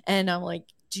in. And I'm like,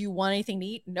 do you want anything to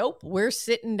eat? Nope. We're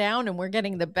sitting down and we're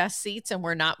getting the best seats and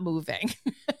we're not moving.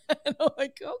 And I'm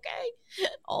like, okay,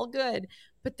 all good.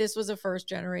 But this was a first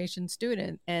generation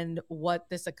student. And what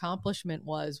this accomplishment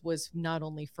was not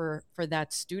only for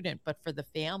that student, but for the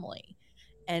family.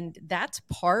 And that's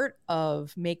part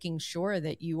of making sure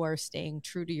that you are staying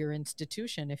true to your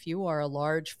institution. If you are a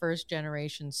large first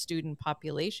generation student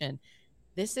population,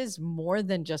 this is more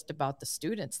than just about the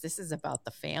students. This is about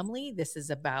the family. This is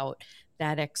about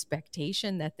that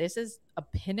expectation that this is a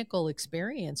pinnacle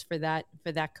experience for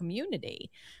that community.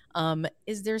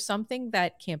 Is there something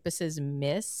that campuses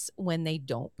miss when they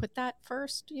don't put that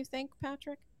first, do you think,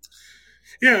 Patrick?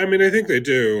 Yeah, I mean, I think they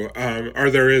do. Or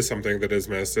there is something that is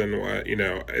missed. And,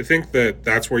 I think that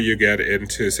that's where you get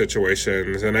into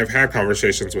situations. And I've had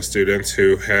conversations with students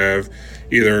who have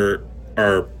either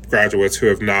are graduates who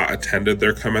have not attended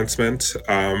their commencement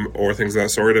or things of that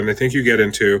sort. And I think you get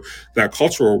into that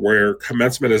culture where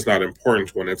commencement is not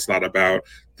important when it's not about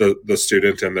the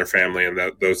student and their family and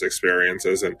those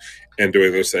experiences and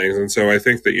doing those things. And so I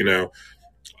think that,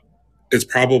 it's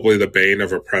probably the bane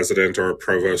of a president or a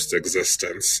provost's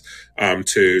existence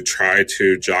to try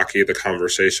to jockey the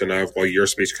conversation of, well, your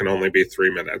speech can only be 3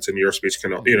 minutes and your speech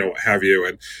can, what have you.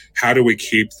 And how do we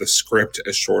keep the script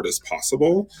as short as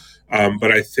possible?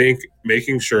 But I think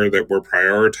making sure that we're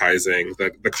prioritizing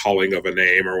the calling of a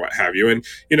name or what have you. And,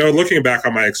 looking back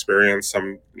on my experience,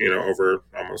 over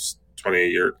almost 20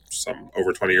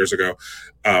 years ago,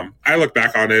 I look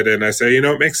back on it and I say,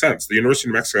 it makes sense. The University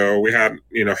of New Mexico, we had,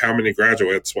 how many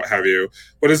graduates, what have you.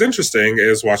 What is interesting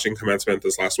is watching commencement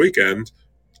this last weekend,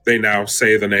 they now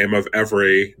say the name of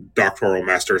every doctoral,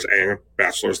 master's, and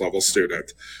bachelor's level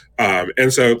student.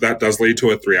 And so that does lead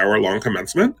to a 3-hour long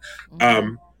commencement.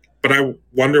 But I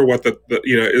wonder what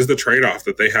is the trade-off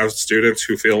that they have students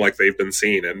who feel like they've been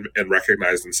seen and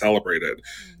recognized and celebrated.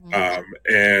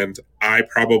 And I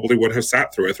probably would have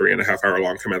sat through a 3.5-hour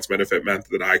long commencement if it meant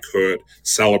that I could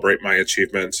celebrate my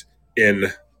achievement in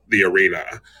the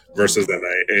arena versus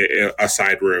in a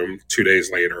side room 2 days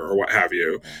later or what have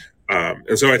you.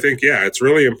 And so I think, it's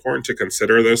really important to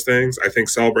consider those things. I think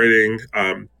celebrating,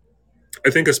 I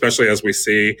think especially as we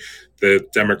see the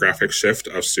demographic shift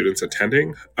of students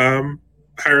attending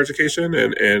higher education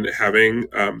and having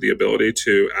the ability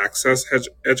to access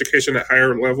education at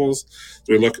higher levels,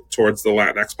 we look towards the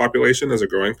Latinx population as a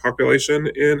growing population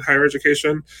in higher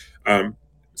education.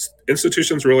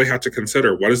 Institutions really have to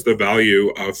consider what is the value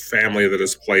of family that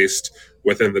is placed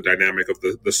within the dynamic of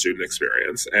the student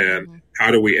experience, and how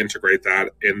do we integrate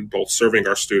that in both serving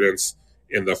our students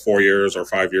in the 4 years or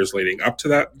 5 years leading up to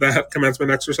that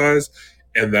commencement exercise,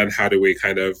 and then how do we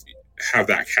kind of have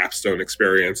that capstone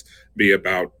experience be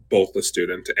about both the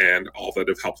student and all that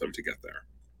have helped them to get there.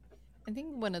 I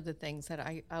think one of the things that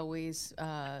I always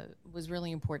was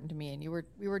really important to me, and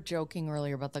we were joking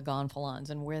earlier about the gonfalons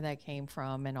and where that came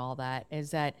from and all that,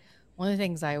 is that one of the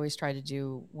things I always try to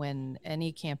do when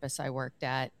any campus I worked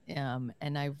at,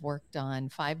 and I've worked on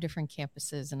 5 different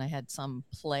campuses, and I had some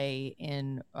play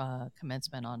in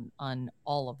commencement on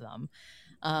all of them,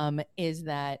 is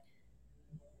that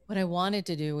what I wanted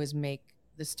to do was make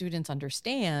the students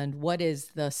understand what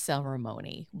is the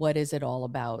ceremony, what is it all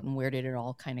about, and where did it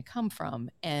all kind of come from.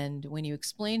 And when you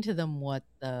explain to them what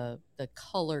the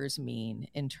colors mean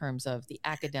in terms of the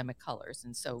academic colors,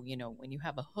 and so when you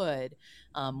have a hood,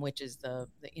 which is the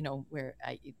where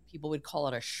people would call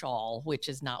it a shawl, which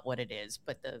is not what it is,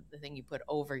 but the thing you put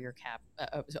over your cap,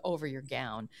 over your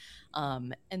gown,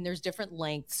 and there's different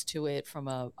lengths to it, from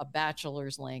a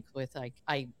bachelor's length with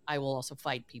I will also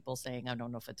fight people saying I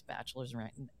don't know if it's bachelor's,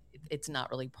 right? It's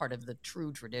not really part of the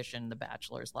true tradition, the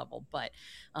bachelor's level, but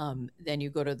then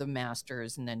you go to the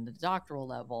master's and then the doctoral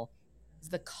level.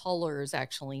 The colors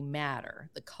actually matter,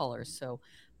 the colors. So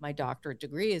my doctorate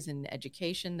degree is in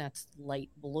education. That's light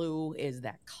blue is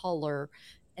that color.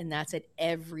 And that's at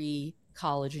every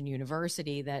college and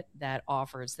university that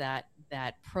offers that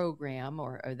program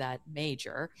or that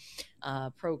major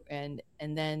and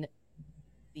then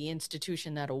the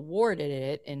institution that awarded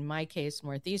it, in my case,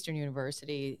 Northeastern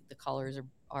University, the colors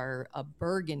are a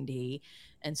burgundy.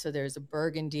 And so there's a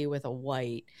burgundy with a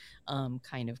white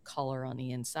kind of color on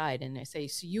the inside. And I say,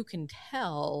 so you can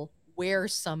tell where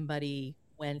somebody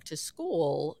went to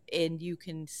school and you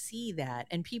can see that.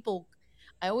 And people,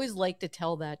 I always like to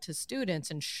tell that to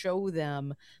students and show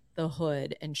them the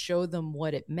hood and show them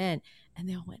what it meant. And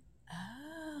they all went,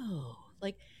 oh,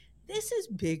 like, this is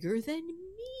bigger than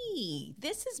me.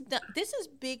 This is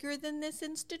bigger than this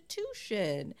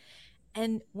institution.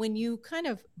 And when you kind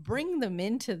of bring them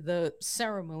into the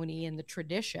ceremony and the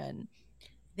tradition,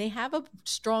 they have a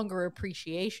stronger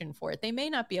appreciation for it. They may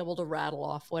not be able to rattle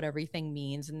off what everything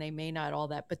means, and they may not all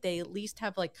that, but they at least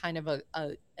have like kind of a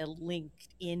link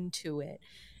into it.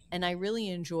 And I really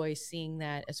enjoy seeing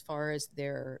that as far as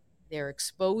their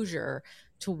exposure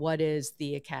to what is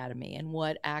the academy and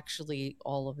what actually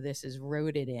all of this is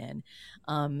rooted in.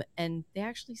 And they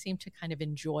actually seem to kind of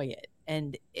enjoy it.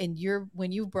 And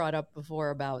when you brought up before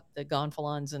about the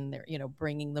gonfalons and their,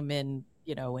 bringing them in,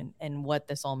 and what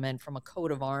this all meant from a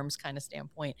coat of arms kind of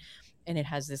standpoint. And it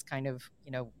has this kind of,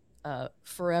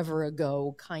 forever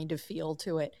ago kind of feel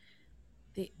to it.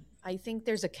 I think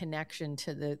there's a connection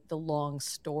to the long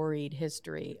storied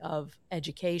history of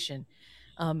education.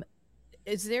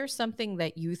 Is there something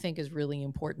that you think is really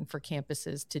important for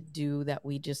campuses to do that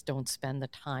we just don't spend the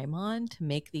time on to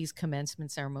make these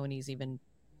commencement ceremonies even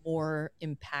more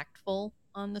impactful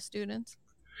on the students?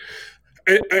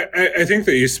 I think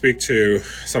that you speak to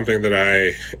something that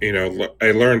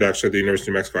I learned actually at the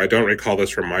University of New Mexico. I don't recall this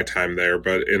from my time there,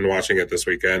 but in watching it this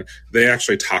weekend, they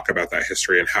actually talk about that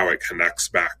history and how it connects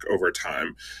back over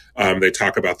time. They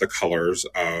talk about the colors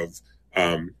of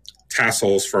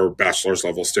tassels for bachelor's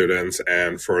level students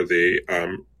and for the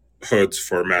hoods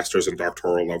for master's and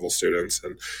doctoral level students,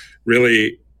 and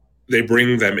really they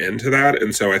bring them into that.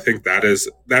 And so I think that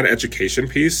education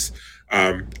piece.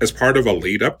 As part of a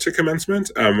lead up to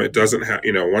commencement, it doesn't have,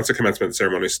 once a commencement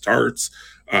ceremony starts,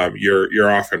 you're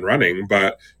off and running.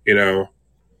 But,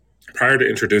 prior to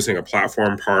introducing a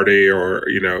platform party or,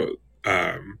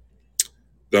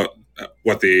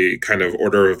 what the kind of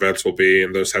order of events will be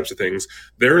and those types of things,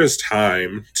 there is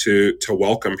time to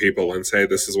welcome people and say,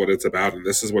 this is what it's about and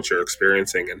this is what you're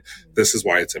experiencing and this is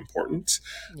why it's important.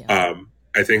 Yeah.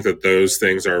 I think that those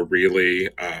things are really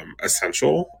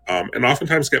essential and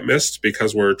oftentimes get missed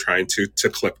because we're trying to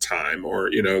clip time or,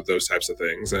 those types of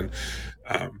things. And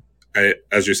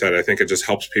as you said, I think it just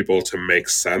helps people to make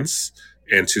sense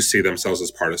and to see themselves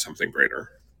as part of something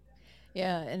greater.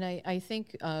 Yeah. And I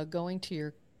think going to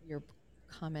your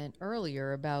comment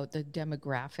earlier about the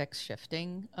demographics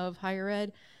shifting of higher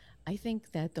ed, I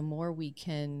think that the more we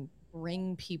can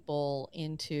bring people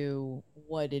into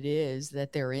what it is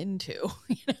that they're into,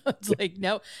 it's like,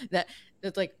 no,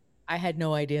 that's like, I had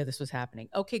no idea this was happening.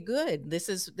 Okay, good. This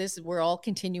is we're all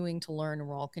continuing to learn and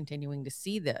we're all continuing to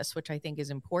see this, which I think is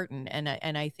important. And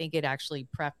I think it actually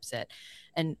preps it.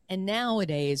 And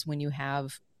nowadays when you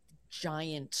have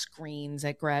giant screens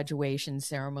at graduation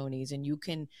ceremonies and you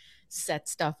can set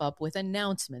stuff up with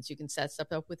announcements, you can set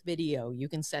stuff up with video, you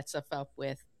can set stuff up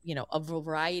with, a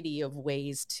variety of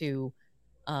ways to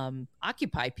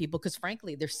occupy people, because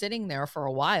frankly, they're sitting there for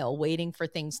a while waiting for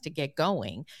things to get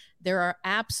going. There are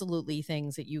absolutely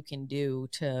things that you can do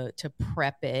to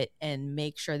prep it and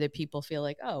make sure that people feel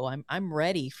like, oh, I'm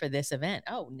ready for this event.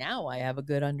 Oh, now I have a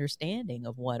good understanding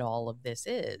of what all of this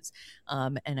is.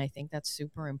 And I think that's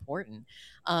super important.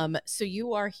 So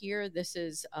you are here. This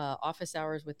is Office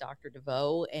Hours with Dr. De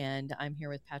Veau, and I'm here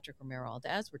with Patrick Romero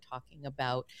Alfa. We're talking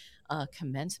about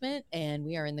commencement, and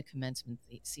we are in the commencement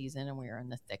season, and we are in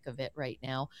the thick of it right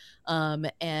now.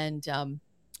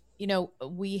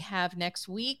 We have next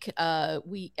week,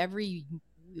 every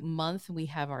month we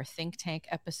have our think tank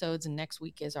episodes, and next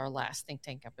week is our last think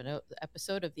tank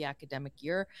episode of the academic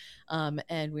year.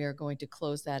 And we are going to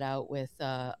close that out with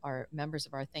our members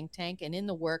of our think tank. And in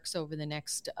the works over the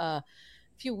next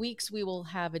few weeks, we will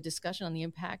have a discussion on the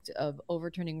impact of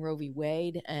overturning Roe v.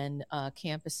 Wade and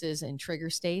campuses in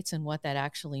trigger states and what that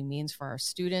actually means for our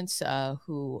students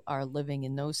who are living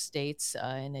in those states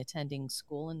and attending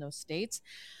school in those states.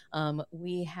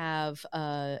 We have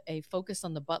a focus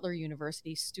on the Butler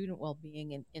University Student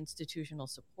Wellbeing and Institutional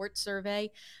Support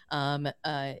Survey.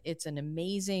 It's an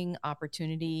amazing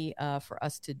opportunity for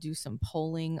us to do some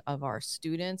polling of our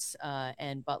students,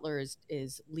 and Butler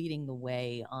is leading the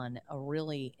way on a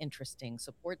really interesting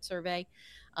support survey.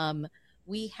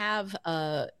 we have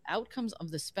outcomes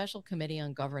of the Special Committee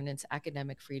on Governance,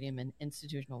 Academic Freedom, and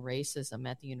Institutional Racism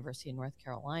at the University of North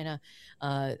Carolina.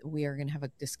 We are going to have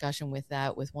a discussion with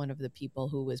that with one of the people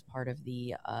who was part of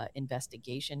the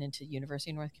investigation into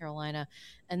University of North Carolina.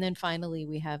 And then finally,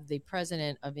 we have the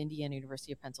president of Indiana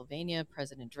University of Pennsylvania,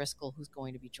 President Driscoll, who's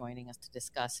going to be joining us to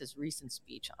discuss his recent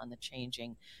speech on the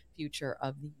changing future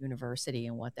of the university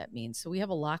and what that means. So we have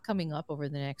a lot coming up over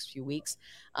the next few weeks.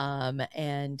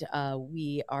 And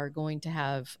we are going to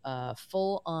have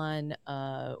full-on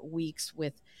weeks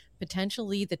with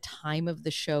potentially the time of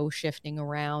the show shifting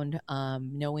around,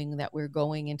 knowing that we're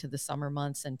going into the summer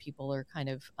months and people are kind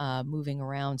of moving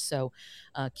around. So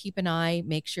keep an eye,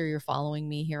 make sure you're following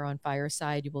me here on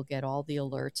Fireside. You will get all the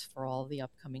alerts for all the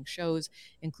upcoming shows,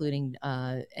 including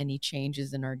any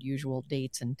changes in our usual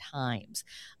dates and times.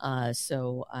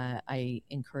 So I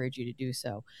encourage you to do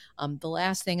so. The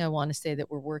last thing I want to say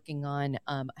that we're working on,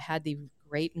 I had the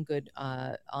great and good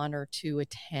honor to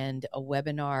attend a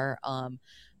webinar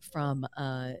from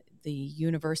the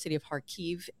University of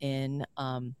Kharkiv in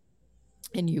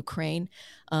Ukraine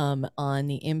on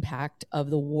the impact of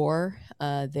the war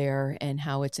there and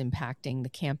how it's impacting the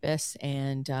campus.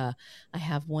 And I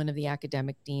have one of the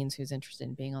academic deans who's interested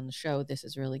in being on the show. This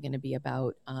is really going to be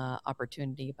about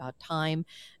opportunity, about time,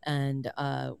 and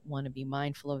want to be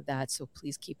mindful of that. So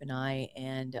please keep an eye,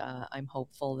 and I'm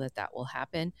hopeful that that will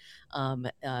happen.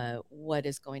 What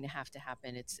is going to have to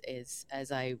happen is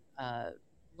as I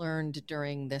learned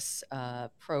during this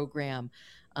program,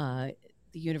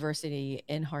 the university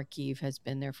in Kharkiv has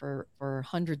been there for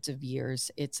hundreds of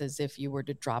years. It's as if you were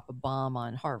to drop a bomb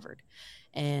on Harvard.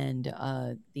 And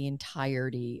the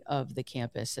entirety of the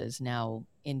campus is now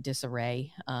in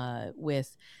disarray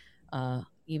with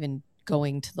even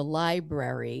going to the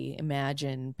library.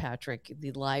 Imagine, Patrick,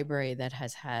 the library that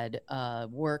has had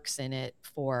works in it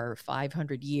for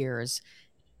 500 years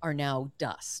are now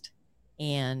dust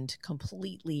and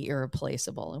completely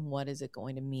irreplaceable. And what is it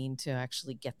going to mean to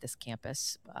actually get this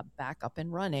campus back up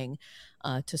and running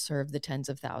to serve the tens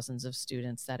of thousands of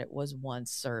students that it was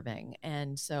once serving?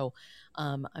 And so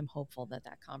I'm hopeful that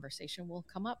that conversation will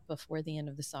come up before the end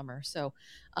of the summer. So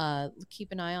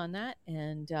keep an eye on that.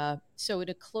 And so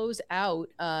to close out,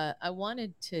 I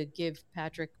wanted to give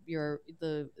Patrick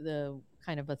the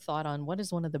kind of a thought on what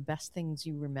is one of the best things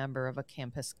you remember of a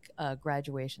campus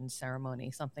graduation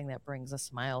ceremony, something that brings a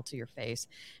smile to your face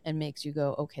and makes you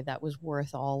go, okay, that was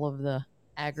worth all of the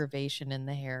aggravation and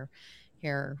the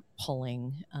hair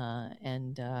pulling.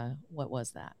 And what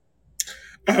was that?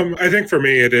 I think for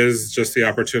me, it is just the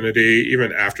opportunity,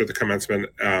 even after the commencement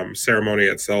ceremony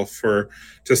itself,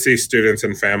 to see students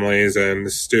and families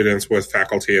and students with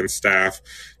faculty and staff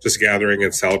just gathering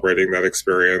and celebrating that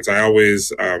experience. I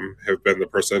always have been the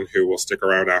person who will stick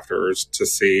around afterwards to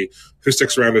see who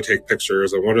sticks around to take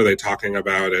pictures and what are they talking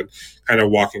about and kind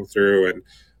of walking through. And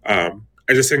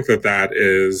I just think that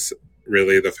is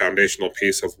really the foundational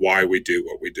piece of why we do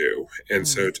what we do. And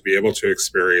so to be able to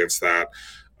experience that,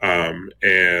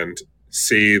 and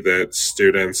see that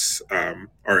students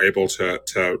are able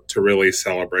to really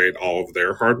celebrate all of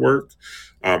their hard work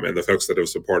and the folks that have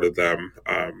supported them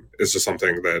is just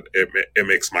something that it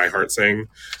makes my heart sing.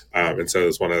 And so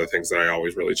it's one of the things that I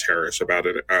always really cherish about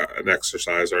an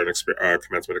exercise or a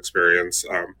commencement experience.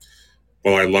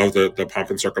 Well, I love the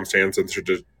pomp and circumstance and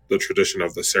the tradition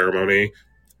of the ceremony.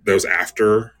 Those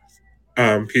after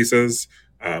pieces,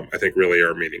 I think really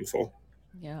are meaningful.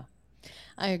 Yeah.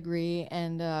 I agree.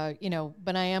 And,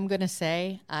 but I am going to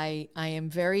say I am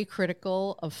very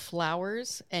critical of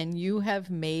flowers, and you have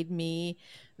made me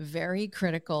very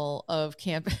critical of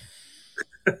campus.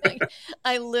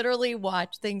 I literally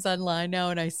watch things online now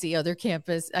and I see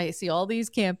I see all these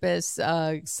campus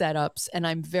setups, and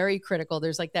I'm very critical.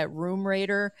 There's like that room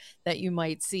rater that you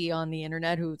might see on the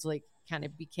internet who's like kind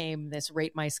of became this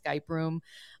rate my Skype room.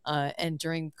 And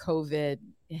during COVID,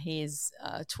 his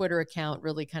Twitter account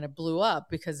really kind of blew up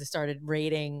because they started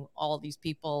rating all these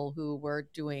people who were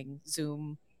doing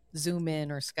Zoom in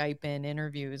or Skype in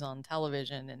interviews on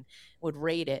television and would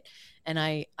rate it. And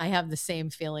I have the same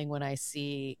feeling when I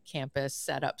see campus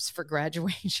setups for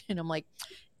graduation. I'm like,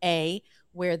 A,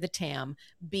 where the TAM?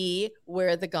 B,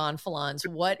 where the gonfalons?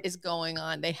 What is going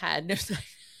on? They had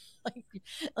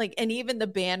like, and even the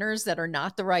banners that are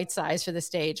not the right size for the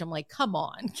stage. I'm like, come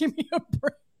on, give me a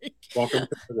break. Welcome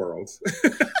to the world.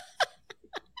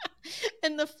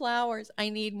 And the flowers. I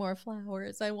need more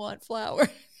flowers. I want flowers.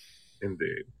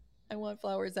 Indeed. I want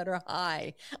flowers that are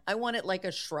high. I want it like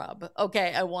a shrub.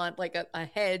 Okay. I want like a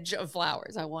hedge of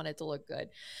flowers. I want it to look good.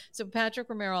 So Patrick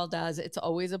Romero Alfa, it's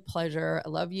always a pleasure. I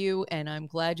love you. And I'm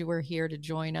glad you were here to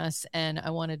join us. And I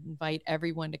want to invite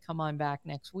everyone to come on back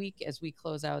next week as we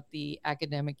close out the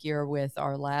academic year with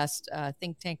our last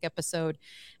Think Tank episode.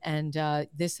 And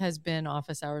this has been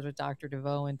Office Hours with Dr. De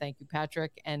Veau. And thank you,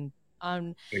 Patrick. And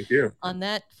thank you. On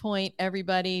that point,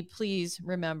 everybody, please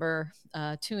remember,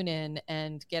 tune in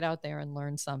and get out there and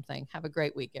learn something. Have a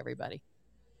great week, everybody.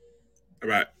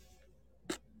 Bye-bye.